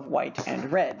 ratio of white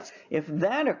and red. If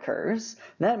that occurs,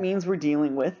 that means we're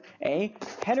dealing with a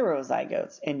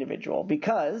heterozygotes individual,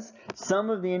 because some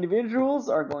of the individuals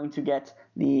are going to get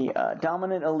the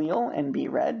dominant allele and be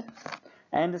red,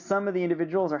 and some of the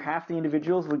individuals, or half the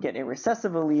individuals, would get a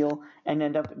recessive allele and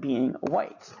end up being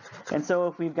white. And so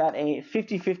if we've got a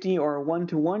 50-50 or a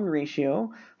 1-to-1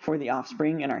 ratio for the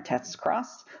offspring in our test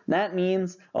cross, that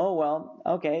means, oh well,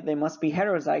 okay, they must be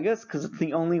heterozygous because it's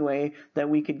the only way that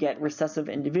we could get recessive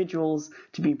individuals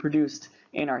to be produced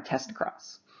in our test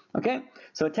cross. Okay,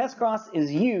 so a test cross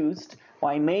is used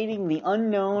by mating the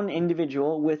unknown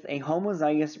individual with a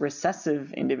homozygous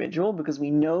recessive individual, because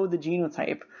we know the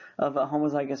genotype of a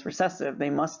homozygous recessive. They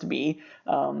must be,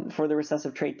 for the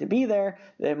recessive trait to be there,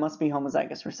 it must be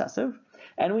homozygous recessive.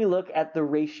 And we look at the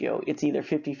ratio. It's either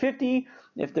 50-50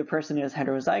 if the person is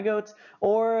heterozygote,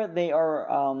 or they are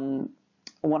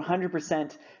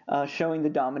 100% showing the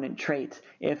dominant trait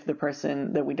if the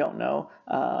person that we don't know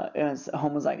is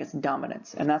homozygous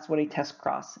dominance. And that's what a test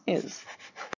cross is.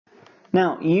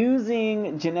 Now,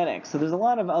 using genetics, so there's a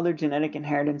lot of other genetic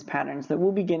inheritance patterns that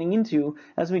we'll be getting into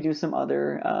as we do some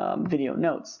other video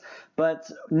notes. But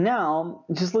now,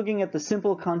 just looking at the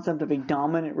simple concept of a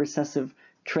dominant recessive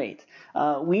trait,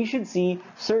 we should see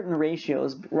certain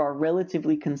ratios are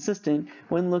relatively consistent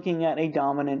when looking at a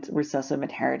dominant recessive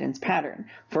inheritance pattern.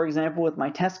 For example, with my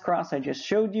test cross I just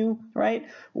showed you, right?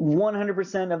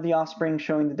 100% of the offspring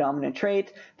showing the dominant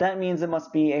trait. That means it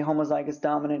must be a homozygous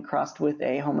dominant crossed with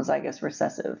a homozygous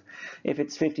recessive. If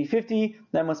it's 50-50,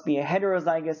 that must be a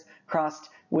heterozygous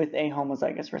crossed with a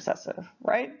homozygous recessive,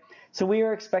 right? So we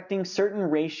are expecting certain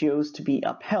ratios to be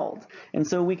upheld. And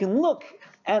so we can look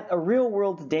at a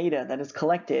real-world data that is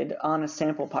collected on a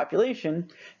sample population,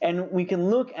 and we can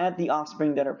look at the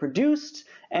offspring that are produced,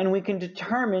 and we can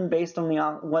determine, based on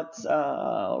what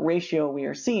ratio we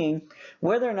are seeing,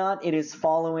 whether or not it is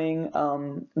following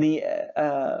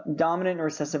the dominant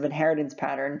recessive inheritance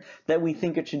pattern that we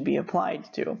think it should be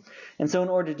applied to. And so in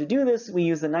order to do this, we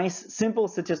use a nice simple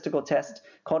statistical test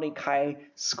called a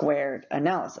chi-squared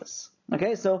analysis.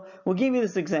 Okay, so we'll give you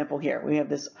this example here. We have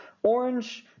this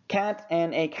orange cat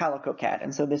and a calico cat,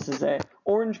 and so this is a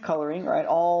orange coloring, right?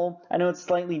 I know it's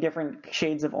slightly different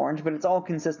shades of orange, but it's all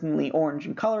consistently orange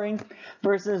in coloring,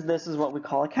 versus this is what we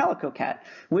call a calico cat,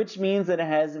 which means that it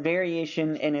has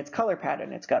variation in its color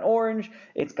pattern. It's got orange,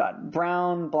 it's got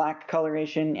brown, black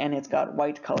coloration, and it's got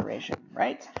white coloration,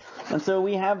 right? And so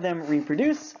we have them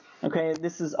reproduce. Okay,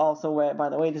 this is also, by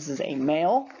the way, this is a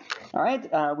male. All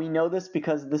right, we know this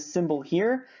because this symbol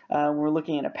here, we're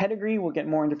looking at a pedigree. We'll get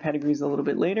more into pedigrees a little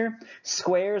bit later.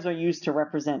 Squares are used to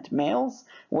represent males,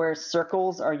 whereas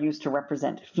circles are used to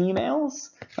represent females.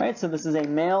 Right, so this is a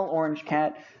male orange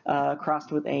cat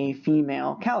crossed with a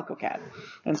female calico cat.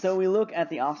 And so we look at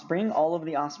the offspring. All of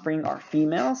the offspring are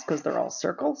females because they're all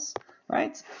circles,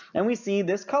 right? And we see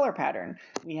this color pattern.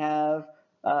 We have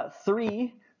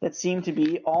 3 that seem to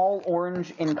be all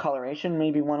orange in coloration,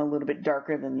 maybe one a little bit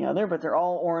darker than the other, but they're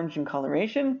all orange in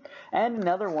coloration, and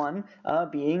another one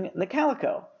being the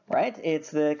calico, right? It's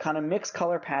the kind of mixed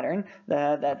color pattern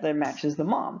that matches the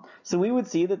mom. So we would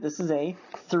see that this is a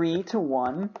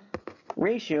 3-to-1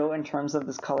 ratio in terms of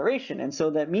this coloration. And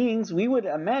so that means we would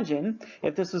imagine,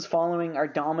 if this was following our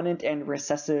dominant and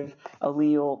recessive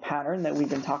allele pattern that we've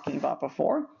been talking about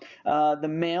before, the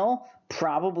male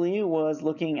probably was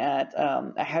looking at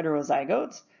a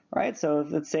heterozygote, right? So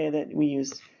let's say that we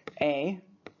use A,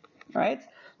 right?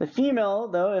 The female,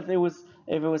 though, if it was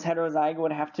heterozygote,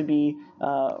 would have to be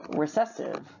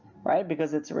recessive, right?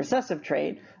 Because it's a recessive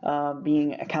trait,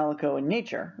 being a calico in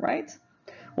nature, right?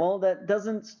 Well, that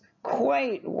doesn't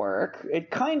quite work. It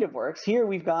kind of works. Here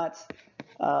we've got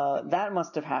that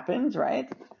must have happened, right?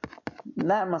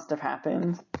 That must have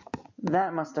happened.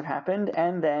 That must have happened,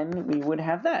 and then we would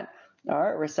have that. All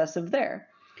right, recessive there.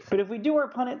 But if we do our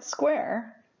Punnett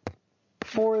square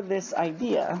for this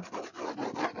idea,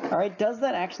 all right, does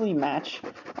that actually match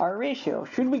our ratio?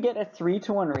 Should we get a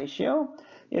 3-to-1 ratio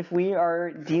if we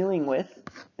are dealing with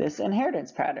this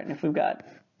inheritance pattern? If we've got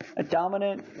a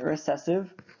dominant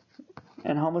recessive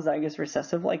and homozygous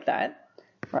recessive like that,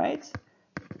 right?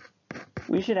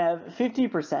 We should have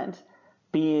 50%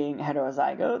 being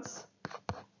heterozygotes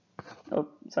oh,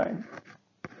 sorry,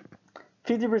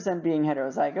 50% being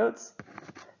heterozygotes,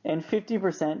 and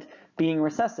 50% being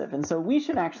recessive. And so we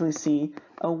should actually see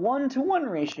a 1-to-1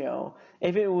 ratio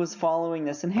if it was following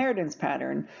this inheritance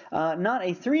pattern, not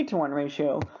a 3-to-1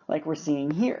 ratio like we're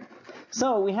seeing here.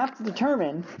 So we have to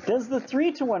determine, does the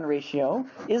 3-to-1 ratio,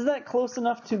 is that close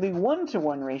enough to the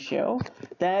 1-to-1 ratio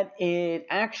that it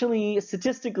actually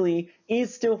statistically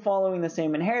is still following the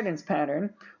same inheritance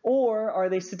pattern, or are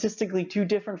they statistically too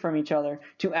different from each other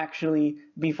to actually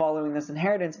be following this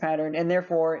inheritance pattern, and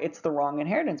therefore it's the wrong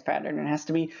inheritance pattern and it has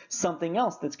to be something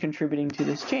else that's contributing to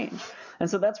this change. And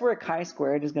so that's where a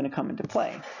chi-squared is going to come into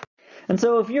play. And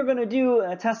so if you're going to do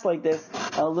a test like this,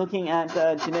 looking at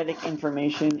genetic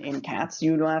information in cats,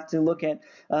 you'd have to look at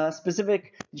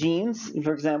specific genes.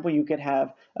 For example, you could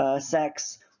have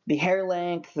sex, the hair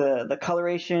length, the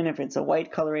coloration, if it's a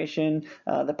white coloration,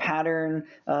 the pattern,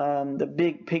 the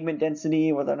big pigment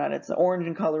density, whether or not it's an orange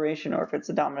in coloration or if it's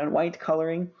a dominant white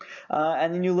coloring.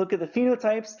 And then you look at the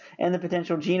phenotypes and the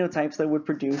potential genotypes that would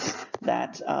produce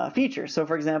that feature. So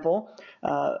for example,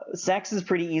 sex is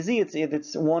pretty easy.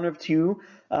 It's one of two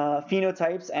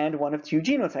phenotypes and one of two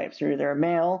genotypes. You're either a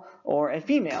male or a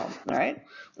female, all right?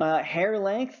 Hair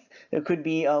length, it could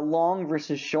be a long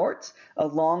versus short, a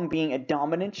long being a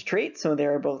dominant trait, so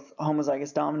they're both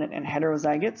homozygous dominant and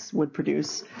heterozygotes would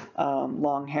produce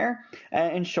long hair,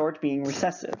 and short being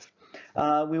recessive.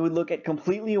 We would look at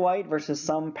completely white versus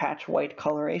some patch white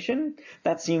coloration.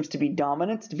 That seems to be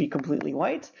dominant, to be completely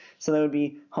white, so that would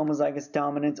be homozygous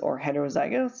dominant or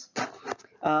heterozygous.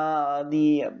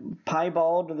 The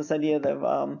piebald, this idea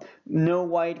of no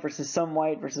white versus some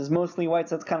white versus mostly white,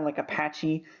 so it's kind of like a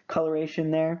patchy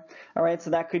coloration there. All right, so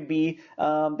that could be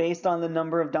based on the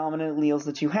number of dominant alleles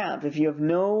that you have. If you have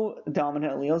no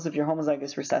dominant alleles, if you're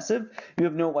homozygous recessive, you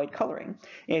have no white coloring.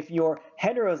 If you're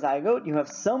heterozygote, you have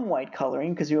some white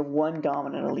coloring because you have one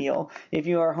dominant allele. If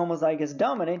you are homozygous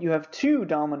dominant, you have two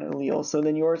dominant alleles, so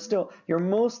then you're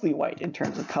mostly white in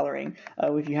terms of coloring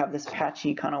if you have this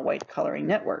patchy kind of white coloring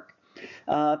network.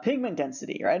 Pigment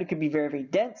density, right? It could be very, very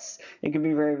dense. It could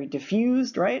be very, very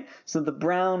diffused, right? So the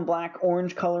brown, black,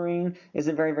 orange coloring, is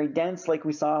it very, very dense like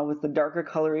we saw with the darker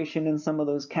coloration in some of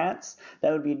those cats?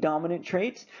 That would be a dominant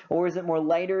trait. Or is it more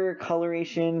lighter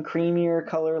coloration, creamier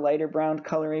color, lighter brown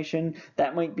coloration?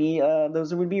 That might be,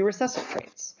 those would be recessive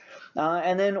traits.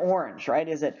 And then orange, right?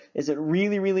 Is it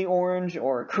really, really orange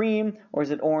or cream, or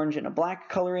is it orange and a black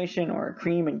coloration, or a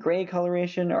cream and gray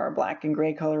coloration, or a black and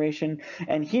gray coloration?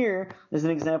 And here is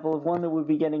an example of one that we'll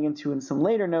be getting into in some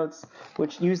later notes,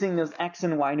 which using those X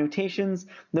and Y notations,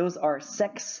 those are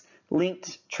sex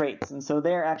linked traits, and so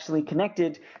they're actually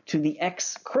connected to the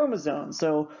X chromosome.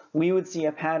 So we would see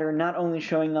a pattern not only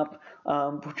showing up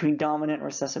between dominant and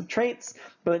recessive traits,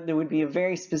 but there would be a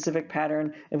very specific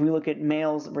pattern if we look at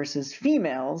males versus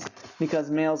females, because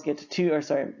males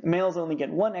only get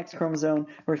one X chromosome,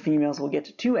 where females will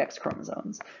get two X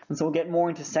chromosomes. And so we'll get more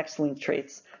into sex-linked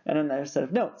traits in another set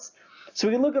of notes. So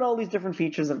we can look at all these different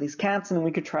features of these cats, and then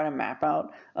we could try to map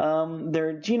out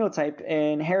their genotype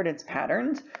inheritance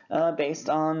patterns based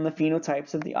on the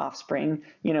phenotypes of the offspring,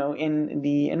 in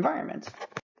the environment.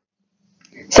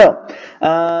 So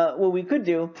what we could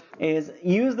do is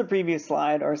use the previous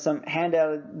slide or some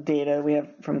handout data we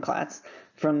have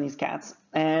from these cats,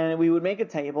 and we would make a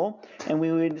table, and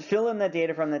we would fill in that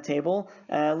data from the table,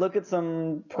 look at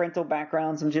some parental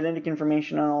background, some genetic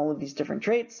information on all of these different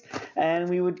traits, and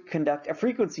we would conduct a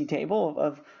frequency table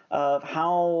of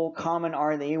how common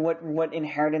are they, what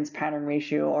inheritance pattern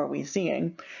ratio are we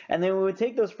seeing, and then we would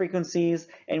take those frequencies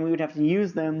and we would have to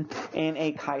use them in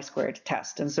a chi-squared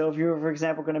test. And so if you were, for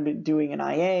example, going to be doing an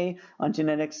IA on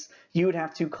genetics, you would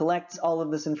have to collect all of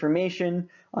this information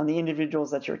on the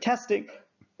individuals that you're testing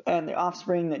and the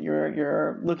offspring that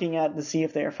you're looking at to see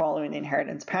if they are following the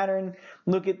inheritance pattern.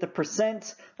 Look at the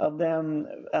percent of them,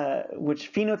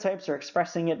 which phenotypes are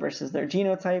expressing it versus their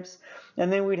genotypes.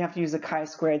 And then we'd have to use a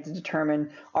chi-squared to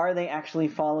determine, are they actually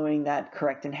following that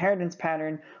correct inheritance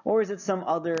pattern, or is it some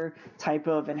other type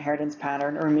of inheritance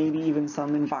pattern, or maybe even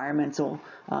some environmental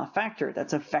factor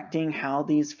that's affecting how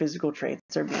these physical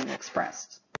traits are being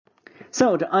expressed.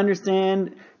 So to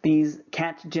understand these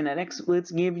cat genetics, let's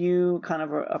give you kind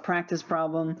of a practice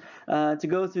problem to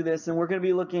go through this, and we're going to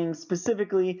be looking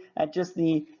specifically at just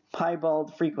the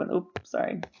piebald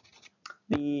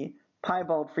the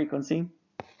piebald frequency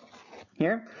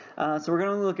here. So we're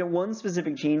going to look at one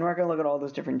specific gene. We're not going to look at all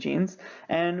those different genes,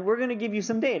 and we're going to give you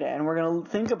some data, and we're going to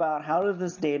think about how does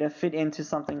this data fit into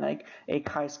something like a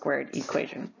chi-squared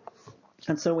equation.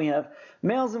 And so we have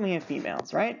males and we have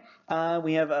females, right?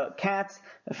 We have a cat,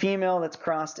 a female that's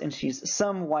crossed and she's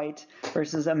some white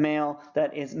versus a male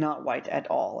that is not white at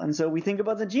all. And so we think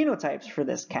about the genotypes for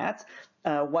this cat,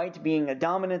 white being a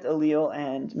dominant allele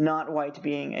and not white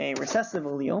being a recessive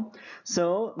allele.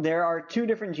 So there are three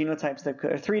different genotypes that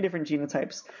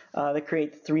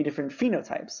create three different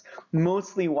phenotypes.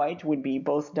 Mostly white would be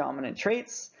both dominant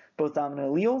traits, both dominant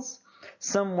alleles.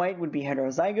 Some white would be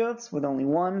heterozygotes with only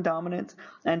one dominant,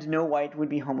 and no white would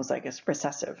be homozygous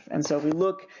recessive. And so if we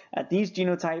look at these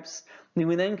genotypes,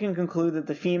 we then can conclude that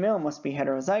the female must be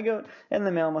heterozygote and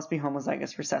the male must be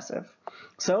homozygous recessive.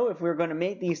 So if we're going to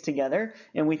mate these together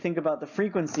and we think about the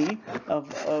frequency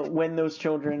of when those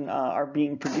children are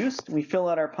being produced, we fill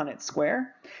out our Punnett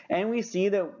square and we see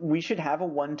that we should have a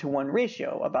 1-to-1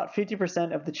 ratio. About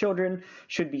 50% of the children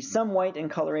should be some white in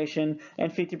coloration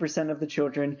and 50% of the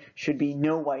children should be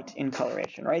no white in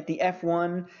coloration, right? The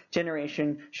F1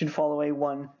 generation should follow a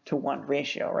 1-to-1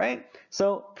 ratio, right?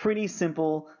 So pretty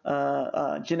simple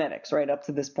genetics right up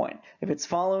to this point. If it's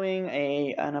following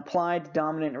an applied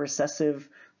dominant recessive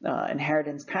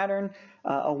inheritance pattern,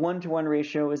 a 1-to-1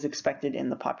 ratio is expected in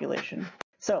the population.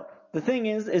 So the thing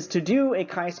is to do a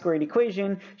chi-squared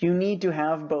equation, you need to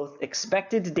have both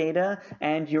expected data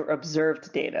and your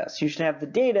observed data. So you should have the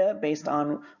data based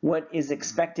on what is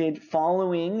expected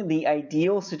following the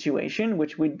ideal situation,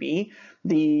 which would be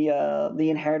the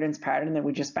inheritance pattern that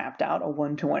we just mapped out, a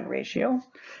 1-to-1 ratio.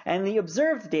 And the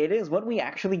observed data is what we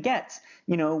actually get,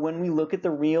 when we look at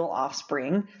the real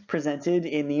offspring presented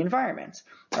in the environment.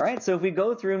 All right, so if we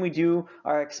go through and we do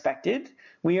our expected,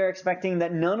 we are expecting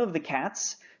that none of the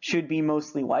cats should be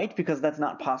mostly white because that's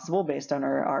not possible based on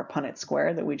our Punnett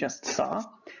square that we just saw,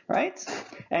 right?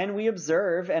 And we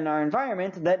observe in our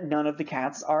environment that none of the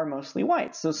cats are mostly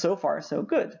white. So far, so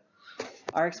good.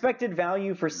 Our expected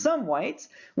value for some whites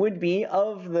would be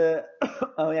of the,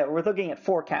 oh yeah, we're looking at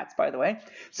 4 cats, by the way.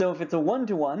 So if it's a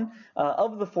 1-to-1,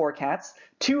 of the 4 cats,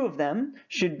 2 of them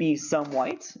should be some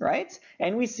white, right?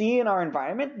 And we see in our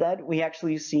environment that we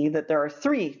actually see that there are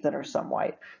 3 that are some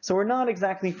white. So we're not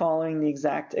exactly following the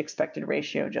exact expected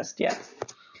ratio just yet.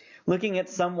 Looking at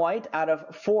some white out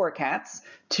of 4 cats,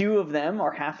 2 of them,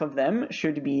 or half of them,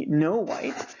 should be no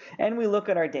white. And we look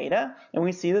at our data, and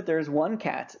we see that there's 1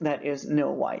 cat that is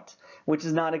no white, which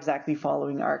is not exactly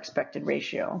following our expected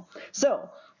ratio.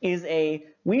 So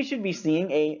we should be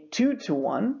seeing a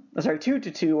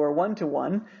 2-to-2 or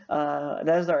 1-to-1.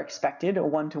 That is our expected, a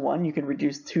 1-to-1. You can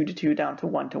reduce 2-to-2 down to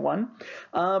 1-to-1.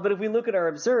 But if we look at our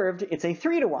observed, it's a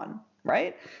 3-to-1.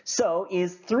 Right? So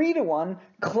is 3-to-1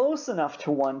 close enough to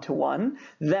 1-to-1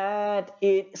 that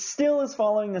it still is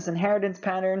following this inheritance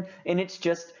pattern and it's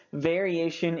just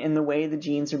variation in the way the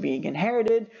genes are being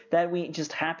inherited, that we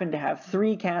just happen to have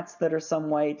 3 cats that are some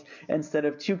white instead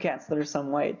of 2 cats that are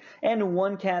some white, and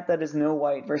 1 cat that is no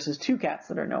white versus 2 cats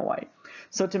that are no white.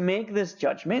 So to make this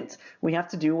judgment, we have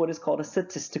to do what is called a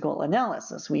statistical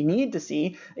analysis. We need to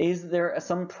see, is there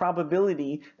some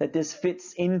probability that this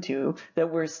fits into, that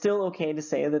we're still okay to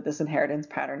say that this inheritance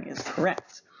pattern is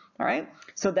correct. All right,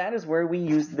 so that is where we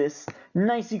use this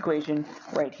nice equation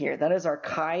right here. That is our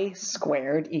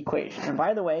chi-squared equation. And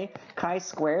by the way,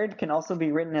 chi-squared can also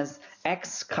be written as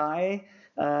x chi,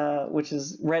 which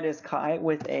is read as chi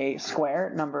with a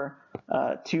square, number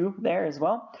 2 there as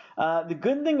well. The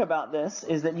good thing about this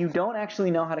is that you don't actually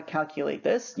know how to calculate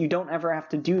this. You don't ever have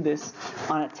to do this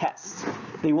on a test.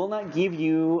 They will not give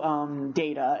you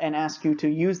data and ask you to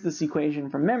use this equation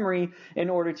from memory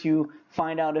in order to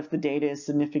find out if the data is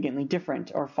significantly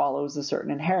different or follows a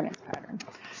certain inheritance pattern.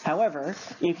 However,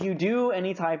 if you do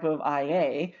any type of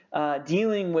IA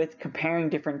dealing with comparing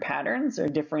different patterns or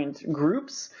different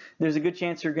groups, there's a good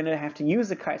chance you're going to have to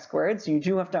use a chi-squared, so you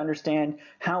do have to understand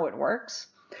how it works.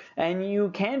 And you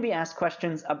can be asked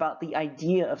questions about the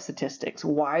idea of statistics.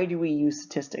 Why do we use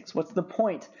statistics? What's the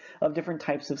point of different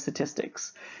types of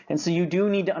statistics? And so you do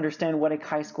need to understand what a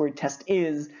chi-squared test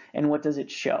is and what does it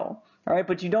show. All right,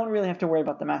 but you don't really have to worry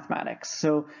about the mathematics,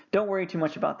 so don't worry too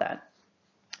much about that.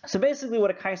 So basically what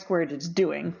a chi-squared is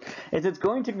doing is it's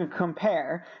going to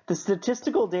compare the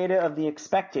statistical data of the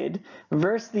expected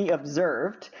versus the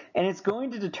observed, and it's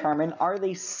going to determine, are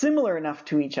they similar enough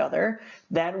to each other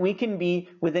that we can be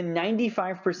within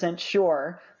 95%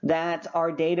 sure that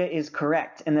our data is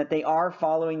correct and that they are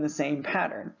following the same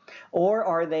pattern? Or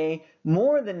are they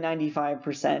more than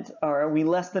 95%, or are we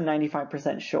less than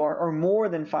 95% sure, or more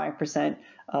than 5%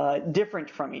 different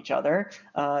from each other?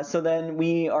 So then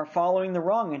we are following the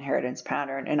wrong inheritance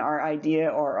pattern, and our idea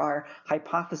or our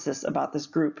hypothesis about this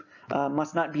group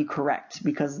must not be correct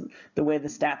because the way the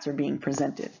stats are being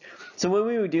presented. So what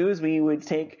we would do is we would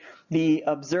take the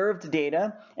observed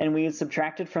data, and we would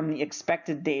subtract it from the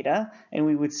expected data, and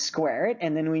we would square it,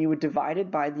 and then we would divide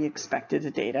it by the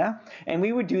expected data, and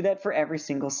we would do that for every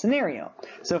single scenario.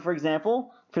 So for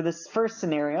example, for this first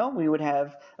scenario, we would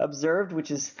have observed,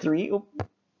 which is 3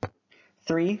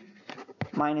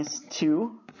 minus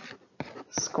 2,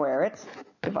 square it,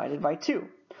 divided by 2.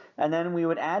 And then we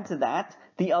would add to that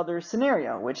the other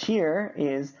scenario, which here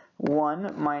is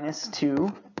 1 minus 2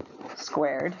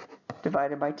 squared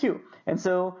divided by 2. And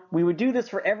so we would do this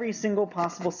for every single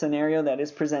possible scenario that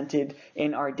is presented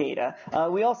in our data.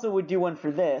 We also would do one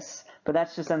for this, but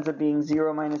that just ends up being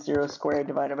 0 minus 0 squared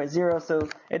divided by 0, so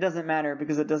it doesn't matter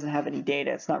because it doesn't have any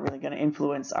data. It's not really going to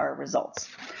influence our results.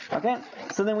 Okay,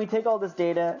 so then we take all this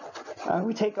data,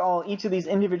 we take each of these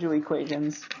individual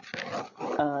equations,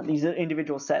 these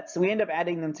individual sets, so we end up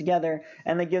adding them together,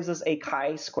 and that gives us a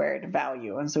chi-squared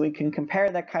value. And so we can compare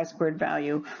that chi-squared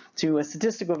value to a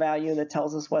statistical value that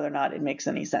tells us whether or not it makes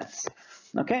any sense.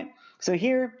 Okay, so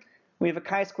here we have a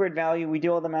chi-squared value, we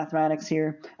do all the mathematics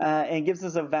here, and it gives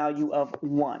us a value of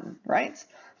 1, right?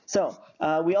 So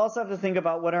we also have to think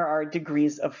about what are our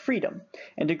degrees of freedom.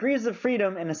 And degrees of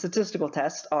freedom in a statistical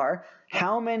test are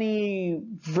how many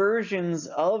versions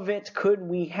of it could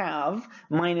we have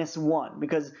minus 1,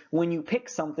 because when you pick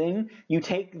something, you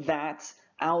take that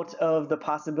out of the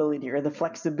possibility or the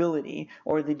flexibility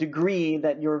or the degree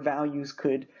that your values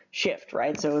could shift,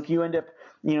 right? So if you end up,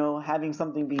 having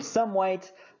something be some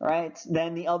white, right,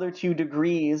 then the other 2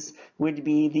 degrees would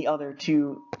be the other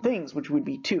 2 things, which would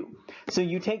be 2. So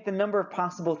you take the number of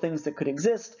possible things that could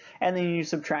exist, and then you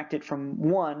subtract it from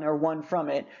 1 or 1 from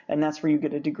it, and that's where you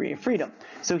get a degree of freedom.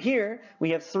 So here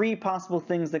we have 3 possible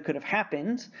things that could have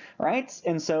happened, right?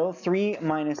 And so 3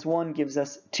 minus 1 gives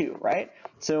us 2, right?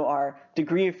 So our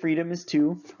degree of freedom is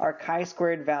 2. Our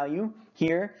chi-squared value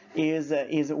here is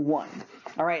 1.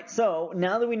 All right, so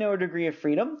now that we know our degree of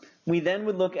freedom, we then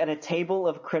would look at a table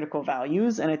of critical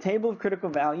values, and a table of critical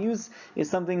values is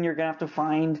something you're going to have to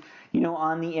find,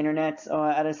 on the internet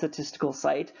at a statistical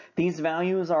site. These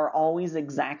values are always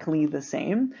exactly the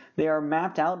same. They are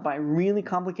mapped out by really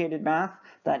complicated math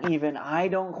that even I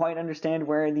don't quite understand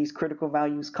where these critical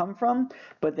values come from,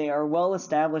 but they are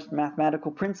well-established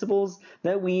mathematical principles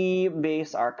that we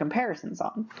base our comparisons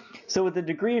on. So with a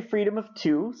degree of freedom of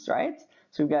 2, right?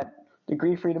 So we've got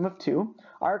degree of freedom of 2.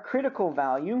 Our critical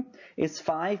value is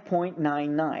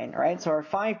 5.99, right? So our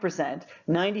 5%,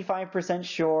 95%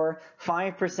 sure,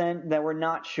 5% that we're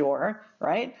not sure,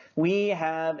 right? We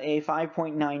have a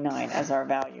 5.99 as our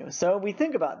value. So we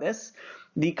think about this.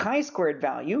 The chi-squared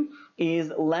value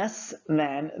is less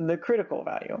than the critical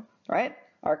value, right?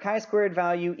 Our chi-squared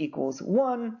value equals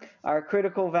 1, our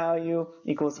critical value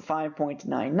equals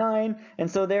 5.99, and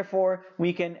so therefore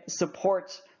we can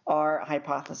support our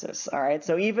hypothesis. All right,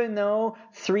 so even though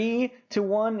 3 to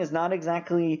 1 is not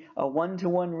exactly a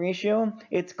 1-to-1 ratio,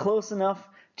 it's close enough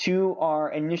to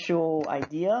our initial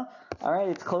idea. All right,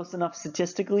 it's close enough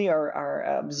statistically, our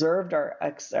observed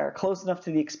are close enough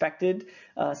to the expected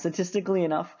statistically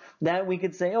enough that we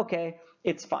could say, okay,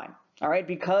 it's fine. All right,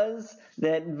 because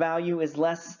that value is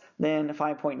less than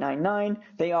 5.99,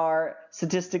 they are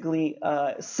statistically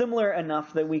similar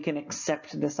enough that we can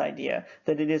accept this idea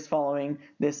that it is following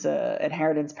this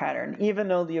inheritance pattern, even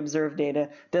though the observed data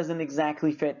doesn't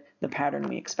exactly fit the pattern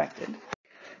we expected.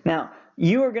 Now,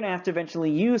 you are going to have to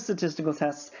eventually use statistical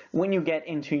tests when you get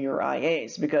into your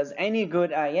IAs, because any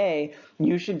good IA,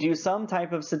 you should do some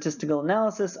type of statistical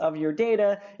analysis of your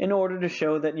data in order to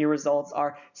show that your results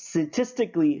are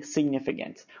statistically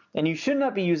significant. And you should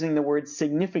not be using the word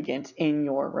significant in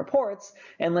your reports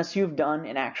unless you've done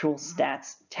an actual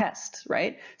stats test,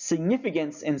 right?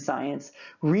 Significance in science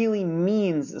really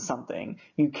means something.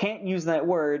 You can't use that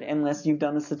word unless you've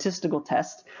done a statistical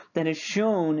test that has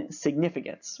shown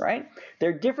significance, right? There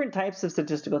are different types of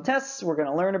statistical tests. We're going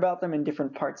to learn about them in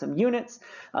different parts of units,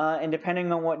 and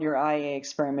depending on what your IA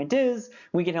experiment is,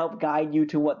 we can help guide you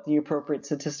to what the appropriate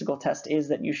statistical test is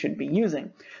that you should be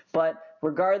using. But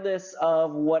regardless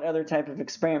of what other type of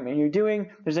experiment you're doing,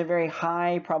 there's a very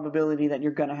high probability that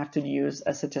you're going to have to use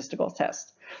a statistical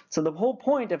test. So the whole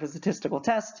point of a statistical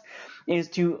test is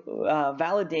to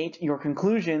validate your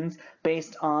conclusions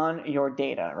based on your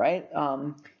data, right?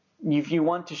 If you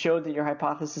want to show that your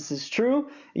hypothesis is true,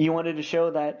 you wanted to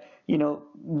show that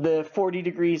the 40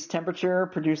 degrees temperature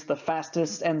produced the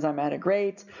fastest enzymatic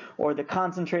rate, or the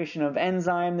concentration of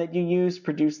enzyme that you use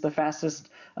produced the fastest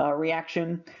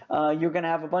reaction. You're going to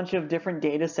have a bunch of different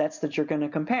data sets that you're going to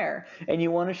compare, and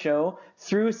you want to show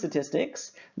through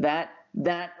statistics that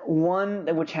that one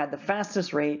which had the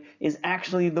fastest rate is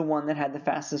actually the one that had the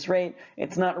fastest rate.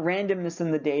 It's not randomness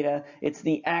in the data, it's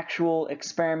the actual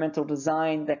experimental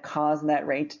design that caused that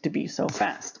rate to be so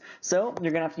fast. So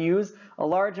you're going to have to use a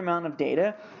large amount of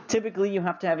data. Typically you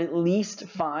have to have at least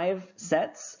 5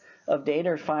 sets of data,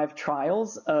 or 5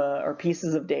 trials or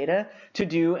pieces of data to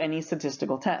do any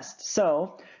statistical test.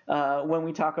 So when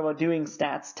we talk about doing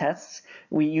stats tests,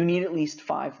 you need at least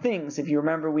 5 things. If you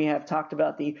remember, we have talked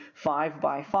about the 5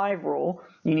 by 5 rule.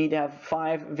 You need to have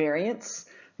 5 variants,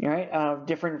 right,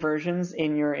 different versions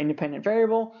in your independent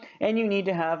variable, and you need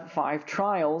to have 5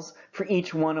 trials for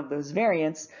each one of those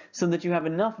variants so that you have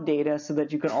enough data so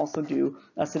that you can also do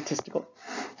a statistical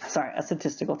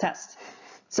test.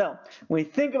 So when we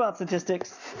think about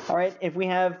statistics, all right, if we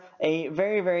have a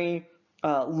very, very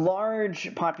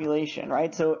large population,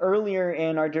 right? So earlier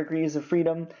in our degrees of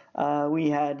freedom, we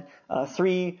had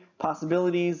 3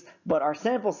 possibilities, but our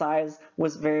sample size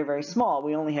was very, very small.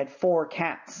 We only had 4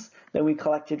 cats that we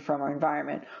collected from our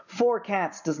environment. 4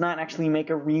 cats does not actually make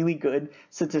a really good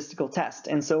statistical test.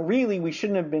 And so really we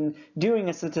shouldn't have been doing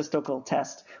a statistical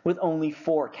test with only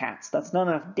 4 cats. That's not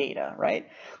enough data, right?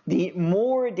 The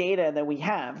more data that we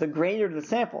have, the greater the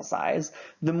sample size,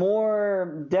 the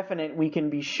more definite we can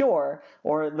be sure,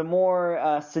 or the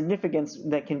more significance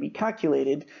that can be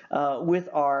calculated with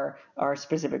our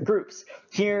specific groups.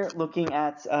 Here, looking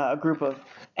at a group of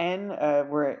n,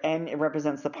 where n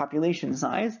represents the population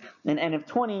size, an n of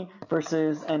 20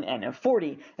 versus an n of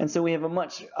 40. And so we have a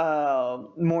much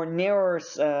more narrower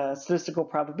statistical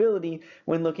probability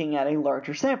when looking at a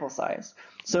larger sample size.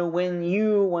 So when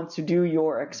you want to do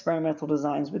your experimental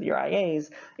designs with your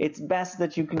IAs, it's best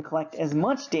that you can collect as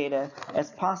much data as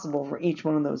possible for each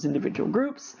one of those individual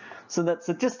groups, so that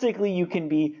statistically you can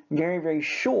be very, very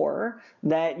sure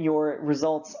that your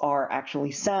results are actually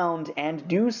sound and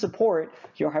do support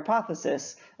your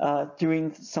hypothesis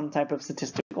doing some type of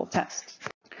statistical test.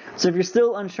 So if you're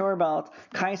still unsure about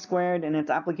chi-squared and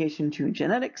its application to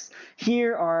genetics,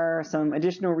 here are some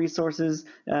additional resources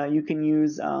you can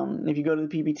use. If you go to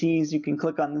the PPTs, you can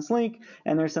click on this link,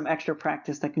 and there's some extra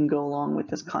practice that can go along with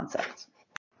this concept.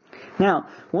 Now,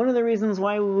 one of the reasons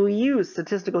why we use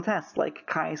statistical tests like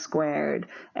chi-squared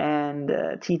and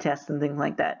t-tests and things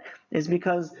like that is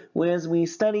because as we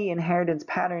study inheritance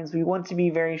patterns, we want to be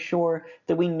very sure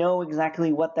that we know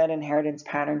exactly what that inheritance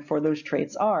pattern for those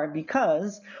traits are,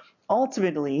 because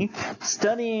ultimately,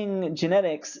 studying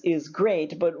genetics is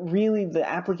great, but really the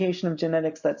application of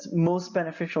genetics that's most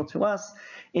beneficial to us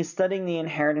is studying the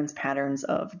inheritance patterns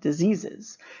of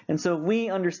diseases. And so if we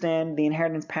understand the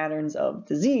inheritance patterns of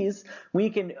disease, we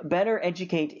can better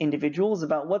educate individuals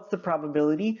about what's the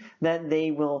probability that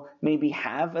they will maybe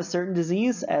have a certain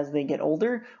disease as they get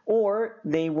older, or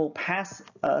they will pass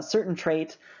a certain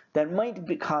trait that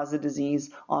might cause a disease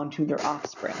onto their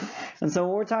offspring. And so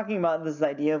we're talking about this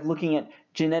idea of looking at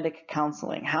genetic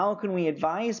counseling. How can we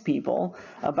advise people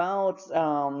about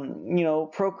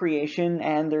procreation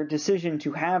and their decision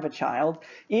to have a child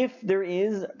if there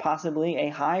is possibly a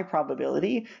high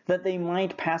probability that they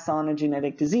might pass on a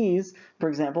genetic disease, for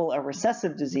example, a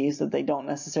recessive disease that they don't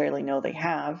necessarily know they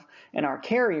have and are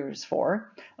carriers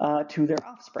for, to their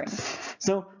offspring.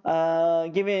 So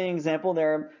giving an example,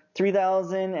 there are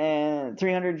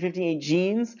 3,358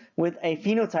 genes with a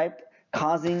phenotype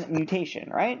causing mutation,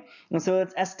 right? And so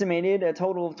it's estimated a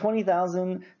total of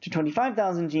 20,000 to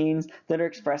 25,000 genes that are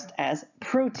expressed as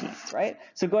proteins, right?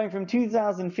 So going from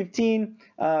 2015,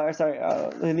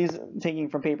 these taking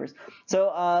from papers.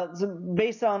 So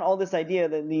based on all this idea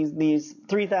that these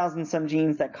 3,000 some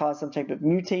genes that cause some type of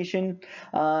mutation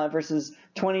versus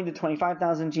 20 to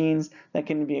 25,000 genes that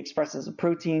can be expressed as a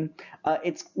protein,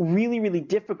 it's really, really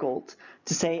difficult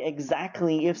to say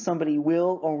exactly if somebody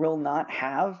will or will not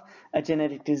have a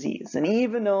genetic disease. And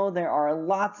even though there are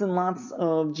lots and lots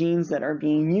of genes that are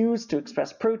being used to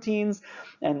express proteins,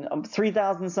 and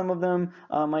 3,000 some of them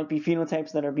might be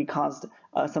phenotypes that are caused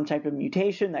some type of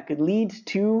mutation that could lead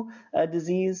to a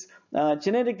disease,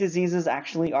 genetic diseases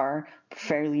actually are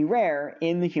fairly rare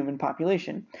in the human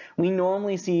population. We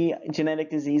normally see genetic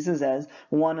diseases as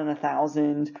 1 in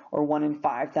 1,000 or 1 in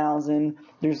 5,000.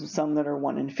 There's some that are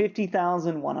 1 in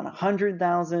 50,000, 1 in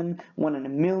 100,000, 1 in a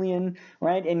million,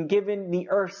 right? And given the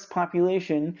Earth's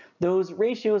population, those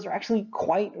ratios are actually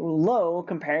quite low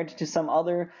compared to some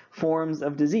other forms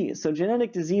of disease. So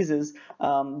genetic diseases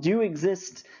do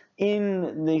exist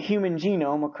in the human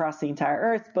genome across the entire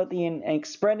Earth, but the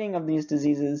spreading of these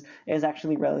diseases is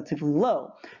actually relatively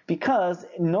low, because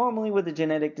normally with a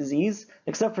genetic disease,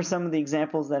 except for some of the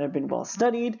examples that have been well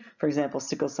studied, for example,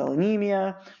 sickle cell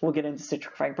anemia, we'll get into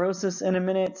cystic fibrosis in a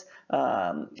minute,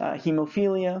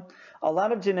 hemophilia, a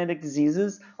lot of genetic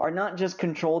diseases are not just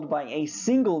controlled by a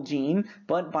single gene,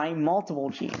 but by multiple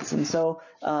genes. And so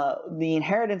the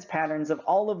inheritance patterns of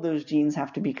all of those genes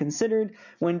have to be considered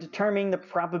when determining the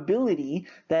probability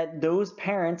that those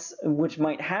parents which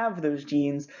might have those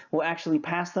genes will actually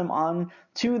pass them on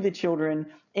to the children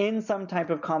in some type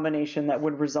of combination that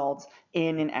would result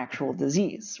in an actual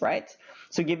disease, right?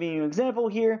 So giving you an example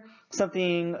here,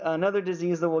 another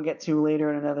disease that we'll get to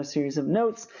later in another series of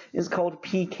notes is called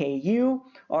PKU,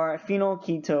 or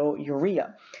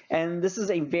phenylketonuria. And this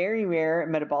is a very rare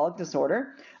metabolic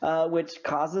disorder which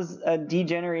causes a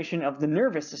degeneration of the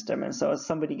nervous system. And so as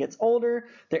somebody gets older,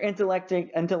 their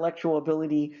intellectual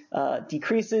ability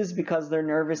decreases because their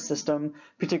nervous system,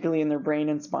 particularly in their brain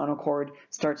and spinal cord,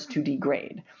 starts to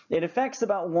degrade. It affects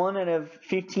about 1 out of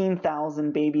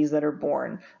 15,000 babies that are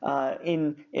born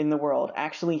in the world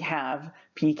actually have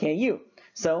PKU.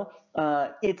 So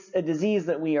it's a disease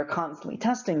that we are constantly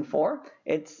testing for.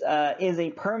 It is a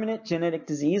permanent genetic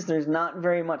disease. There's not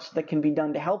very much that can be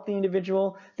done to help the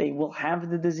individual. They will have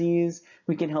the disease.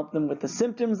 We can help them with the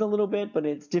symptoms a little bit, but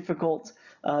it's difficult.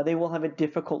 They will have a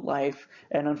difficult life,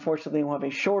 and unfortunately will have a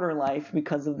shorter life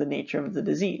because of the nature of the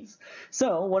disease.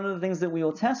 So one of the things that we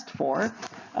will test for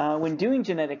when doing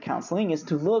genetic counseling is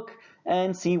to look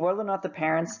and see whether or not the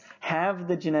parents have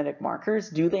the genetic markers.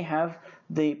 Do they have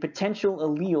the potential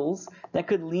alleles that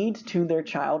could lead to their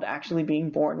child actually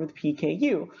being born with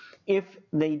PKU? If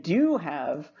they do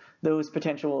have those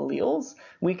potential alleles,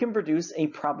 we can produce a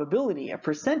probability, a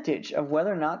percentage of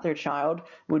whether or not their child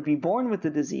would be born with the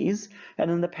disease, and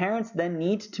then the parents then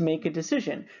need to make a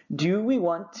decision. Do we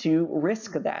want to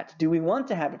risk that? Do we want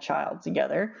to have a child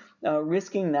together,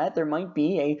 risking that there might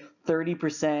be a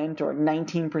 30% or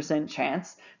 19%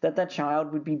 chance that that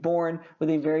child would be born with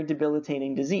a very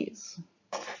debilitating disease?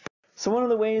 So one of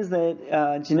the ways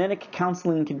that genetic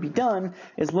counseling can be done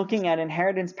is looking at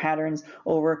inheritance patterns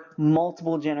over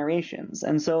multiple generations.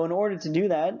 And so in order to do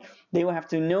that, they will have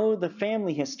to know the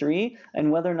family history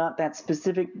and whether or not that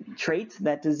specific trait,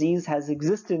 that disease, has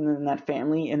existed in that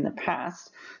family in the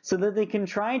past, so that they can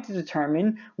try to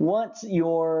determine what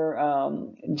your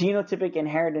genotypic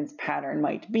inheritance pattern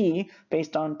might be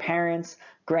based on parents,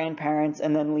 grandparents,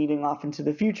 and then leading off into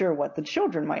the future what the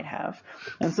children might have.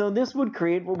 And so this would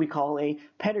create what we call a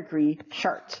pedigree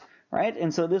chart, right?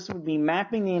 And so this would be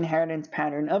mapping the inheritance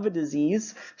pattern of a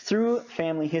disease through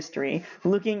family history,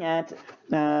 looking at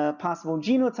possible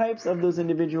genotypes of those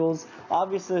individuals.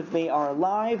 Obviously, if they are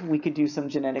alive, we could do some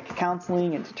genetic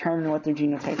counseling and determine what their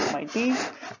genotypes might be.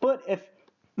 But if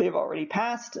they've already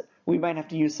passed, we might have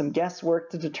to use some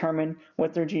guesswork to determine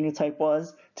what their genotype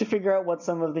was, to figure out what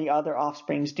some of the other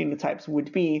offspring's genotypes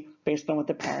would be based on what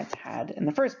the parents had in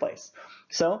the first place.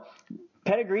 So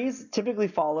pedigrees typically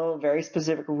follow very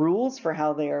specific rules for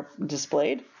how they are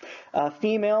displayed.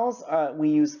 Females, we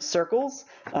use circles.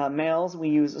 Males, we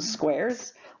use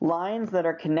squares. Lines that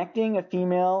are connecting a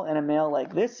female and a male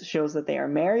like this shows that they are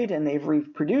married and they've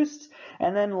reproduced.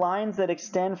 And then lines that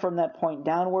extend from that point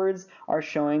downwards are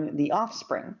showing the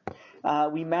offspring.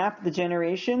 We map the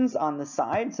generations on the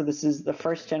side. So this is the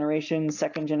first generation,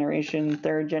 second generation,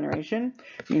 third generation,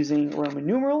 using Roman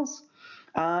numerals.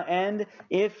 And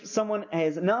if someone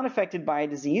is not affected by a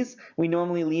disease, we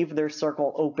normally leave their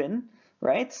circle open,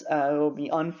 right? It will be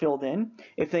unfilled in.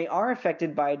 If they are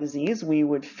affected by a disease, we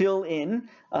would fill in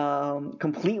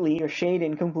completely or shade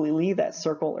in completely that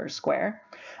circle or square.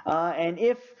 And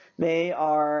if they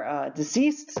are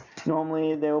deceased,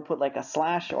 normally they will put like a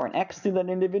slash or an X through that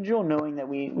individual, knowing that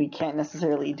we can't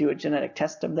necessarily do a genetic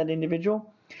test of that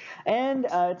individual. And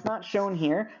it's not shown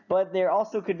here, but there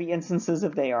also could be instances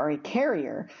if they are a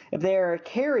carrier. If they are a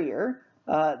carrier,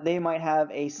 they might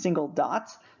have a single dot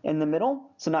in the middle,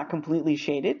 so not completely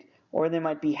shaded, or they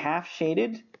might be half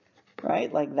shaded,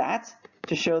 right, like that,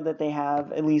 to show that they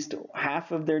have at least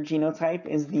half of their genotype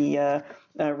is the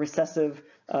recessive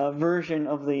version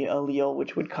of the allele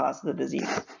which would cause the disease.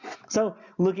 So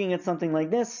looking at something like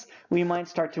this, we might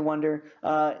start to wonder,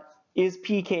 is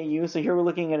PKU, so here we're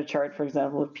looking at a chart, for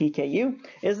example, of PKU,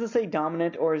 is this a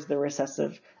dominant or is the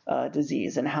recessive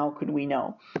disease, and how could we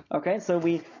know? Okay, so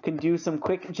we can do some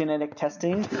quick genetic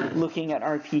testing looking at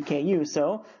our PKU.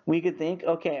 So we could think,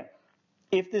 okay,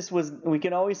 if this was, we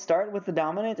can always start with the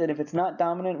dominant, and if it's not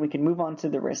dominant, we can move on to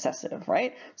the recessive,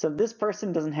 right? So if this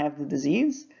person doesn't have the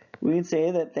disease, we would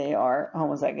say that they are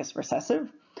homozygous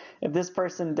recessive. If this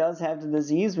person does have the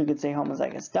disease, we could say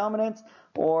homozygous dominant,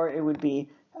 or it would be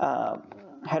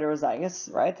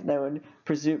heterozygous, right? That would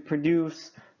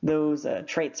produce those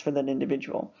traits for that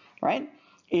individual, right?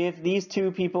 If these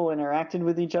two people interacted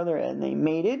with each other and they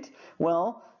mated,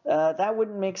 well, that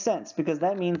wouldn't make sense, because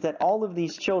that means that all of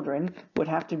these children would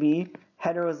have to be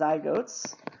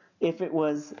heterozygotes if it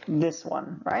was this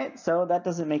one, right? So that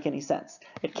doesn't make any sense.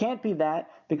 It can't be that,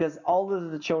 because all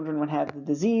of the children would have the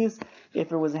disease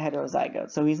if it was a heterozygote.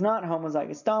 So he's not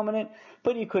homozygous dominant,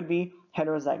 but he could be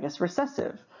heterozygous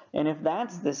recessive. And if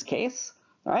that's this case,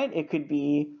 right, it could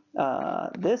be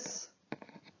this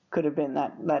could have been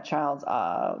that child's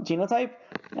genotype,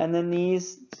 and then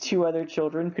these two other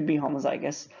children could be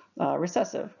homozygous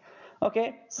recessive.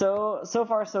 Okay, so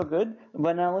far so good,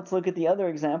 but now let's look at the other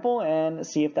example and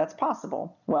see if that's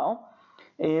possible. Well,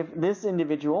 if this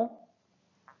individual,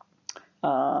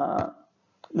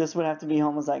 this would have to be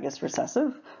homozygous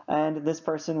recessive, and this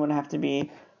person would have to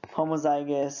be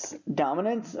homozygous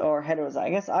dominant or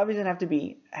heterozygous. Obviously, it'd have to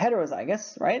be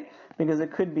heterozygous, right? Because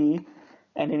it could be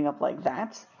ending up like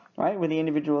that, right? Where the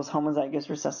individual is homozygous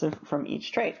recessive from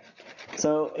each trait.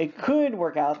 So it could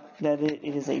work out that it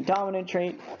is a dominant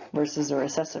trait versus a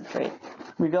recessive trait.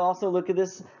 We could also look at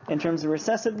this in terms of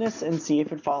recessiveness and see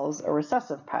if it follows a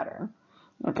recessive pattern.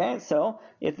 Okay, so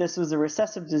if this was a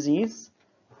recessive disease,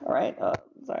 all right,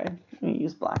 sorry, let me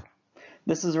use black.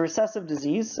 This is a recessive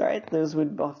disease, right? Those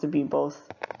would have to be both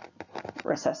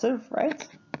recessive, right?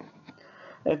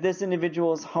 If this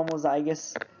individual is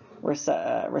homozygous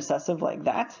recessive like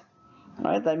that,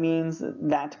 right, that means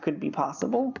that could be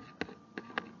possible,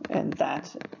 and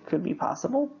that could be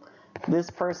possible. This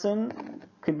person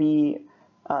could be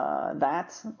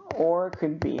that, or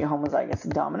could be homozygous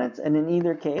dominant, and in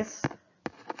either case,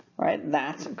 right,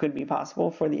 that could be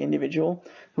possible for the individual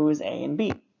who is A and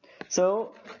B.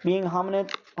 So being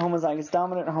homozygous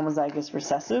dominant or homozygous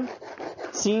recessive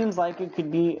seems like it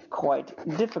could be quite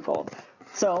difficult.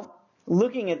 So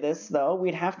looking at this, though,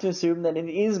 we'd have to assume that it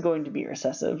is going to be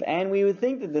recessive, and we would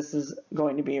think that this is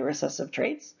going to be a recessive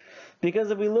trait, because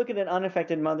if we look at an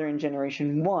unaffected mother in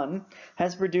generation 1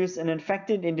 has produced an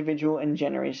infected individual in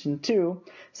generation 2,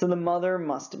 so the mother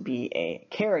must be a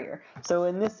carrier. So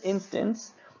in this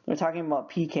instance, we're talking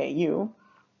about PKU,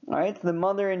 right? The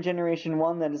mother in generation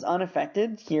 1 that is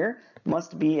unaffected here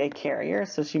must be a carrier,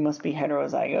 so she must be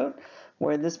heterozygote,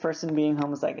 where this person being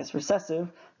homozygous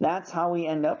recessive, that's how we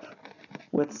end up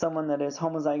with someone that is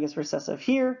homozygous recessive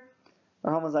here,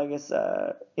 or homozygous,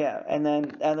 and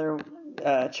then other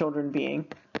children being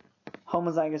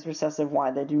homozygous recessive,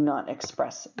 why they do not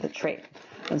express the trait.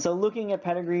 And so looking at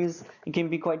pedigrees, it can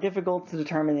be quite difficult to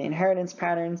determine the inheritance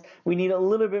patterns. We need a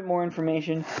little bit more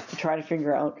information to try to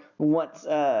figure out what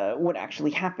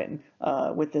actually happened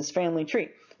with this family tree.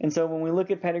 And so when we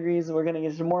look at pedigrees, we're going to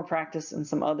get some more practice and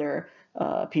some other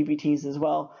PPTs as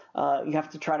well. You have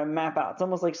to try to map out. It's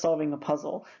almost like solving a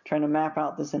puzzle, trying to map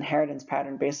out this inheritance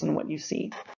pattern based on what you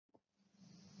see.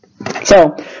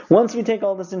 So once we take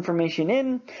all this information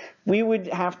in, we would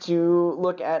have to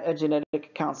look at a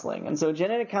genetic counseling. And so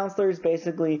genetic counselors,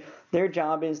 basically, their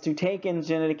job is to take in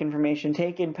genetic information,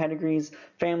 take in pedigrees,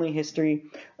 family history.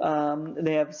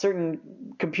 They have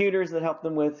certain computers that help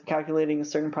them with calculating a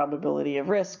certain probability of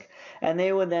risk, and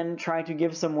they would then try to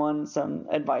give someone some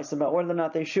advice about whether or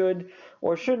not they should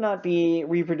or should not be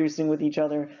reproducing with each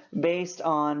other based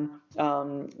on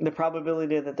the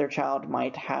probability that their child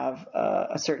might have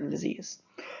a certain disease.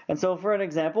 And so for an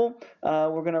example,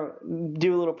 we're going to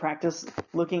do a little practice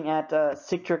looking at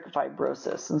citric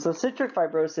fibrosis. And so citric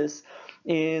fibrosis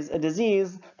is a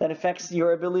disease that affects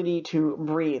your ability to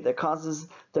breathe. It causes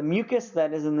the mucus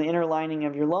that is in the inner lining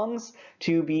of your lungs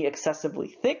to be excessively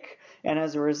thick, and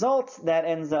as a result, that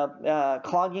ends up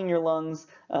clogging your lungs,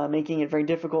 making it very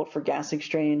difficult for gas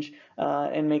exchange,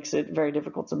 and makes it very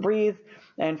difficult to breathe.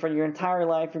 And for your entire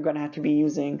life, you're going to have to be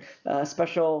using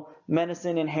special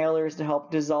medicine inhalers to help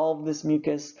dissolve this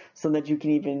mucus so that you can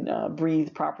even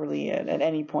breathe properly at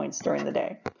any points during the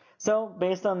day. So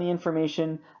based on the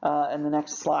information in the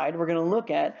next slide, we're going to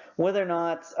look at whether or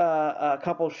not a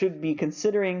couple should be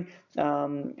considering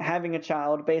having a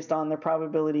child based on their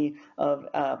probability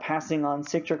of passing on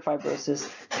citric fibrosis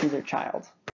to their child.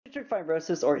 Citric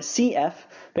fibrosis, or CF,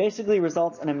 basically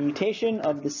results in a mutation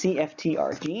of the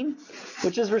CFTR gene,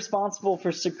 which is responsible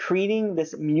for secreting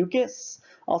this mucus.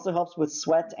 Also helps with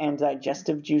sweat and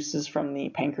digestive juices from the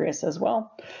pancreas as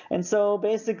well. And so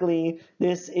basically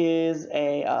this is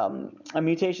a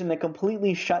mutation that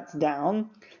completely shuts down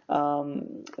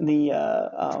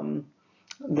the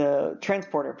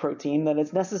transporter protein that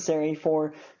is necessary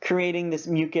for creating this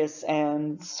mucus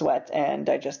and sweat and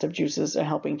digestive juices and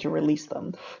helping to release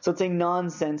them. So it's a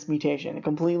nonsense mutation,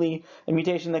 a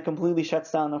mutation that completely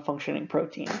shuts down a functioning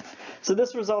protein. So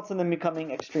this results in them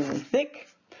becoming extremely thick.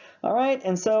 All right,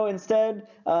 and so instead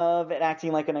of it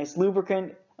acting like a nice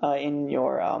lubricant, in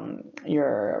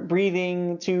your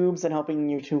breathing tubes and helping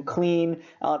you to clean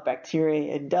out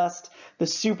bacteria and dust. The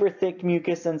super thick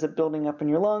mucus ends up building up in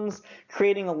your lungs,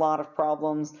 creating a lot of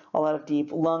problems, a lot of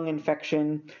deep lung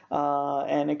infection,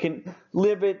 and it can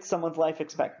limit someone's life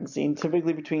expectancy. And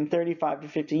typically between 35 to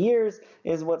 50 years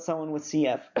is what someone with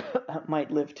CF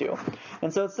might live to.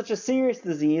 And so it's such a serious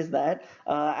disease that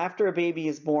after a baby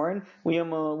is born, we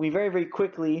very, very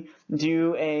quickly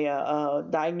do a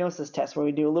diagnosis test where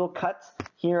we do a little cut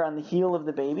here on the heel of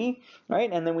the baby,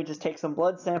 right? And then we just take some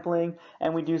blood sampling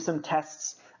and we do some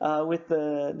tests with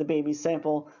the baby's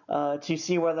sample to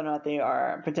see whether or not they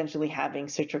are potentially having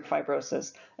cystic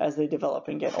fibrosis as they develop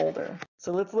and get older.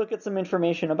 So let's look at some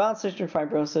information about cystic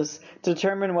fibrosis to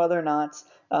determine whether or not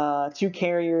two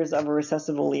carriers of a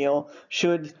recessive allele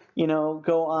should,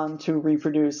 go on to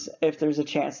reproduce if there's a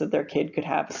chance that their kid could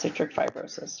have cystic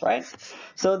fibrosis, right?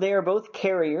 So they are both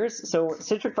carriers. So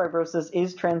cystic fibrosis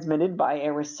is transmitted by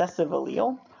a recessive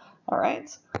allele. All right,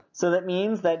 so that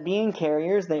means that being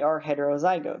carriers, they are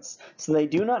heterozygotes. So they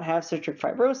do not have cystic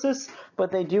fibrosis,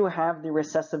 but they do have the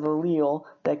recessive allele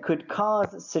that could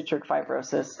cause cystic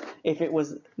fibrosis if it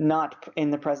was not in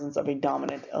the presence of a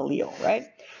dominant allele, right?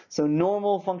 So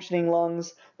normal functioning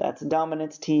lungs, that's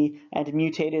dominant T, and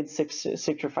mutated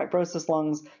cystic fibrosis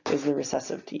lungs is the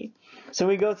recessive T. So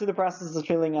we go through the process of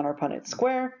filling out our Punnett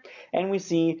square, and we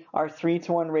see our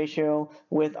 3-to-1 ratio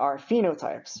with our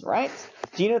phenotypes, right?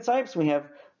 Genotypes, we have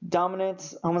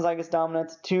dominant, homozygous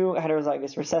dominant, 2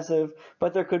 heterozygous recessive,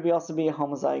 but there could also be a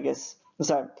homozygous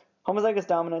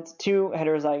dominant, 2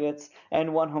 heterozygotes,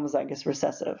 and 1 homozygous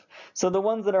recessive. So the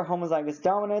ones that are homozygous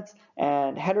dominant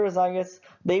and heterozygous,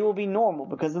 they will be normal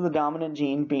because of the dominant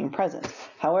gene being present.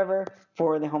 However,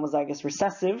 for the homozygous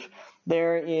recessive,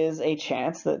 there is a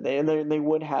chance that they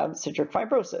would have cystic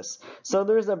fibrosis. So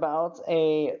there's about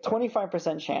a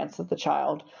 25% chance that the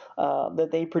child that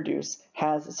they produce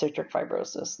has cystic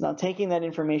fibrosis. Now, taking that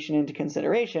information into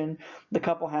consideration, the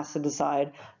couple has to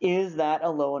decide, is that a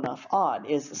low enough odd?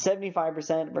 Is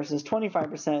 75% versus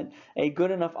 25% a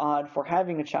good enough odd for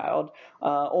having a child,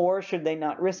 or should they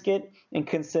not risk it and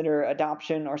consider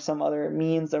adoption or some other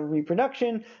means of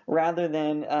reproduction rather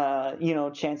than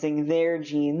chancing their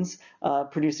genes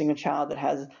producing a child that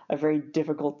has a very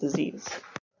difficult disease?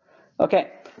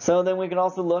 Okay, so then we can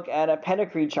also look at a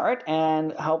pedigree chart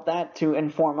and help that to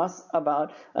inform us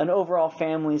about an overall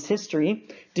family's history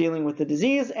dealing with the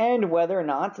disease and whether or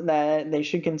not that they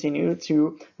should continue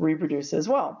to reproduce as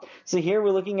well. So here we're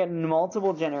looking at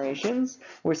multiple generations.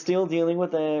 We're still dealing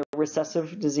with a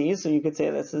recessive disease, so you could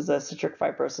say this is a cystic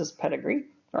fibrosis pedigree,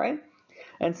 right?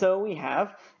 And so we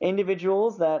have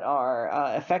individuals that are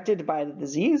affected by the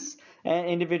disease and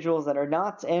individuals that are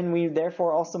not, and we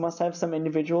therefore also must have some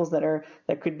individuals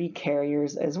that could be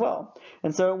carriers as well.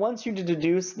 And so it wants you to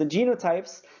deduce the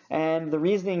genotypes and the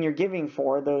reasoning you're giving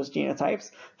for those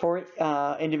genotypes for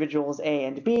individuals A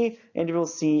and B,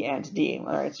 individuals C and D.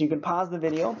 All right, so you can pause the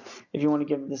video if you want to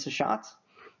give this a shot.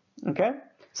 Okay.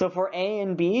 So for A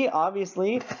and B,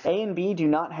 obviously, A and B do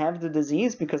not have the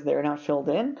disease because they're not filled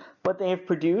in, but they have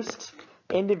produced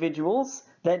individuals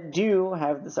that do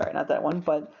have, sorry, not that one,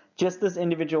 but just this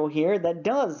individual here that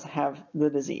does have the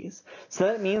disease. So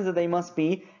that means that they must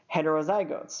be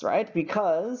heterozygotes, right?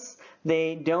 Because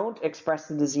they don't express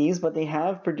the disease, but they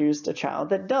have produced a child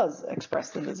that does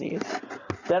express the disease.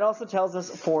 That also tells us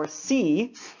for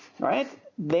C, right?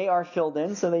 They are filled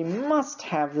in, so they must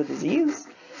have the disease.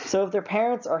 So if their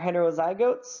parents are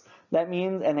heterozygotes, that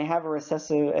means, and they have a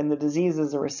recessive, and the disease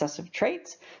is a recessive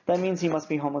trait, that means he must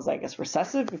be homozygous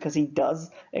recessive because he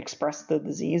does express the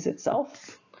disease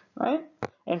itself, right?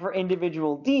 And for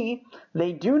individual D,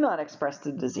 they do not express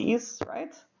the disease,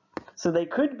 right? So they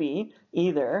could be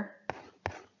either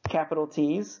capital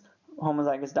T's,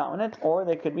 homozygous dominant, or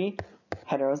they could be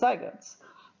heterozygotes.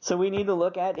 So we need to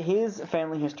look at his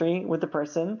family history with the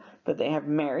person that they have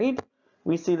married.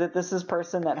 We see that this is a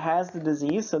person that has the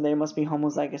disease, so they must be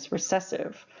homozygous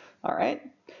recessive. All right?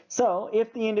 So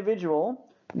if the individual,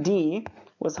 D,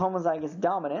 was homozygous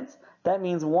dominant, that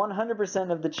means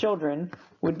 100% of the children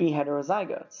would be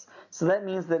heterozygotes. So that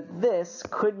means that this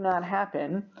could not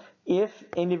happen if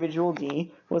individual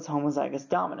D was homozygous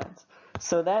dominant.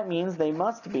 So that means they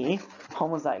must be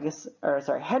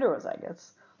heterozygotes.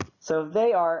 So if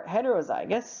they are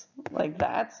heterozygous, like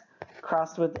that,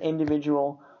 crossed with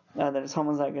individual that is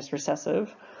homozygous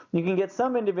recessive, you can get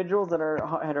some individuals that are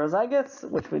heterozygotes,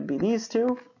 which would be these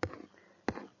two.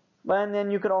 And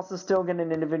then you could also still get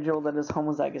an individual that is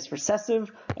homozygous recessive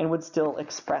and would still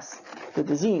express the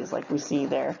disease, like we see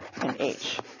there in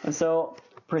H. And so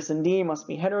person D must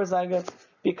be heterozygote,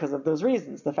 because of those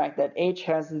reasons. The fact that H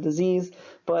has the disease,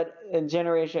 but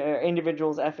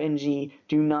individuals F and G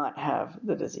do not have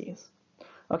the disease.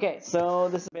 Okay, so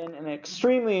this has been an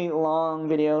extremely long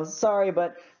video. Sorry,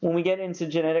 but when we get into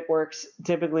genetic works,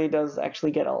 typically it does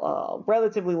actually get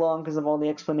relatively long because of all the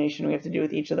explanation we have to do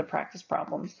with each of the practice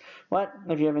problems. But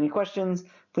if you have any questions,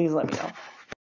 please let me know.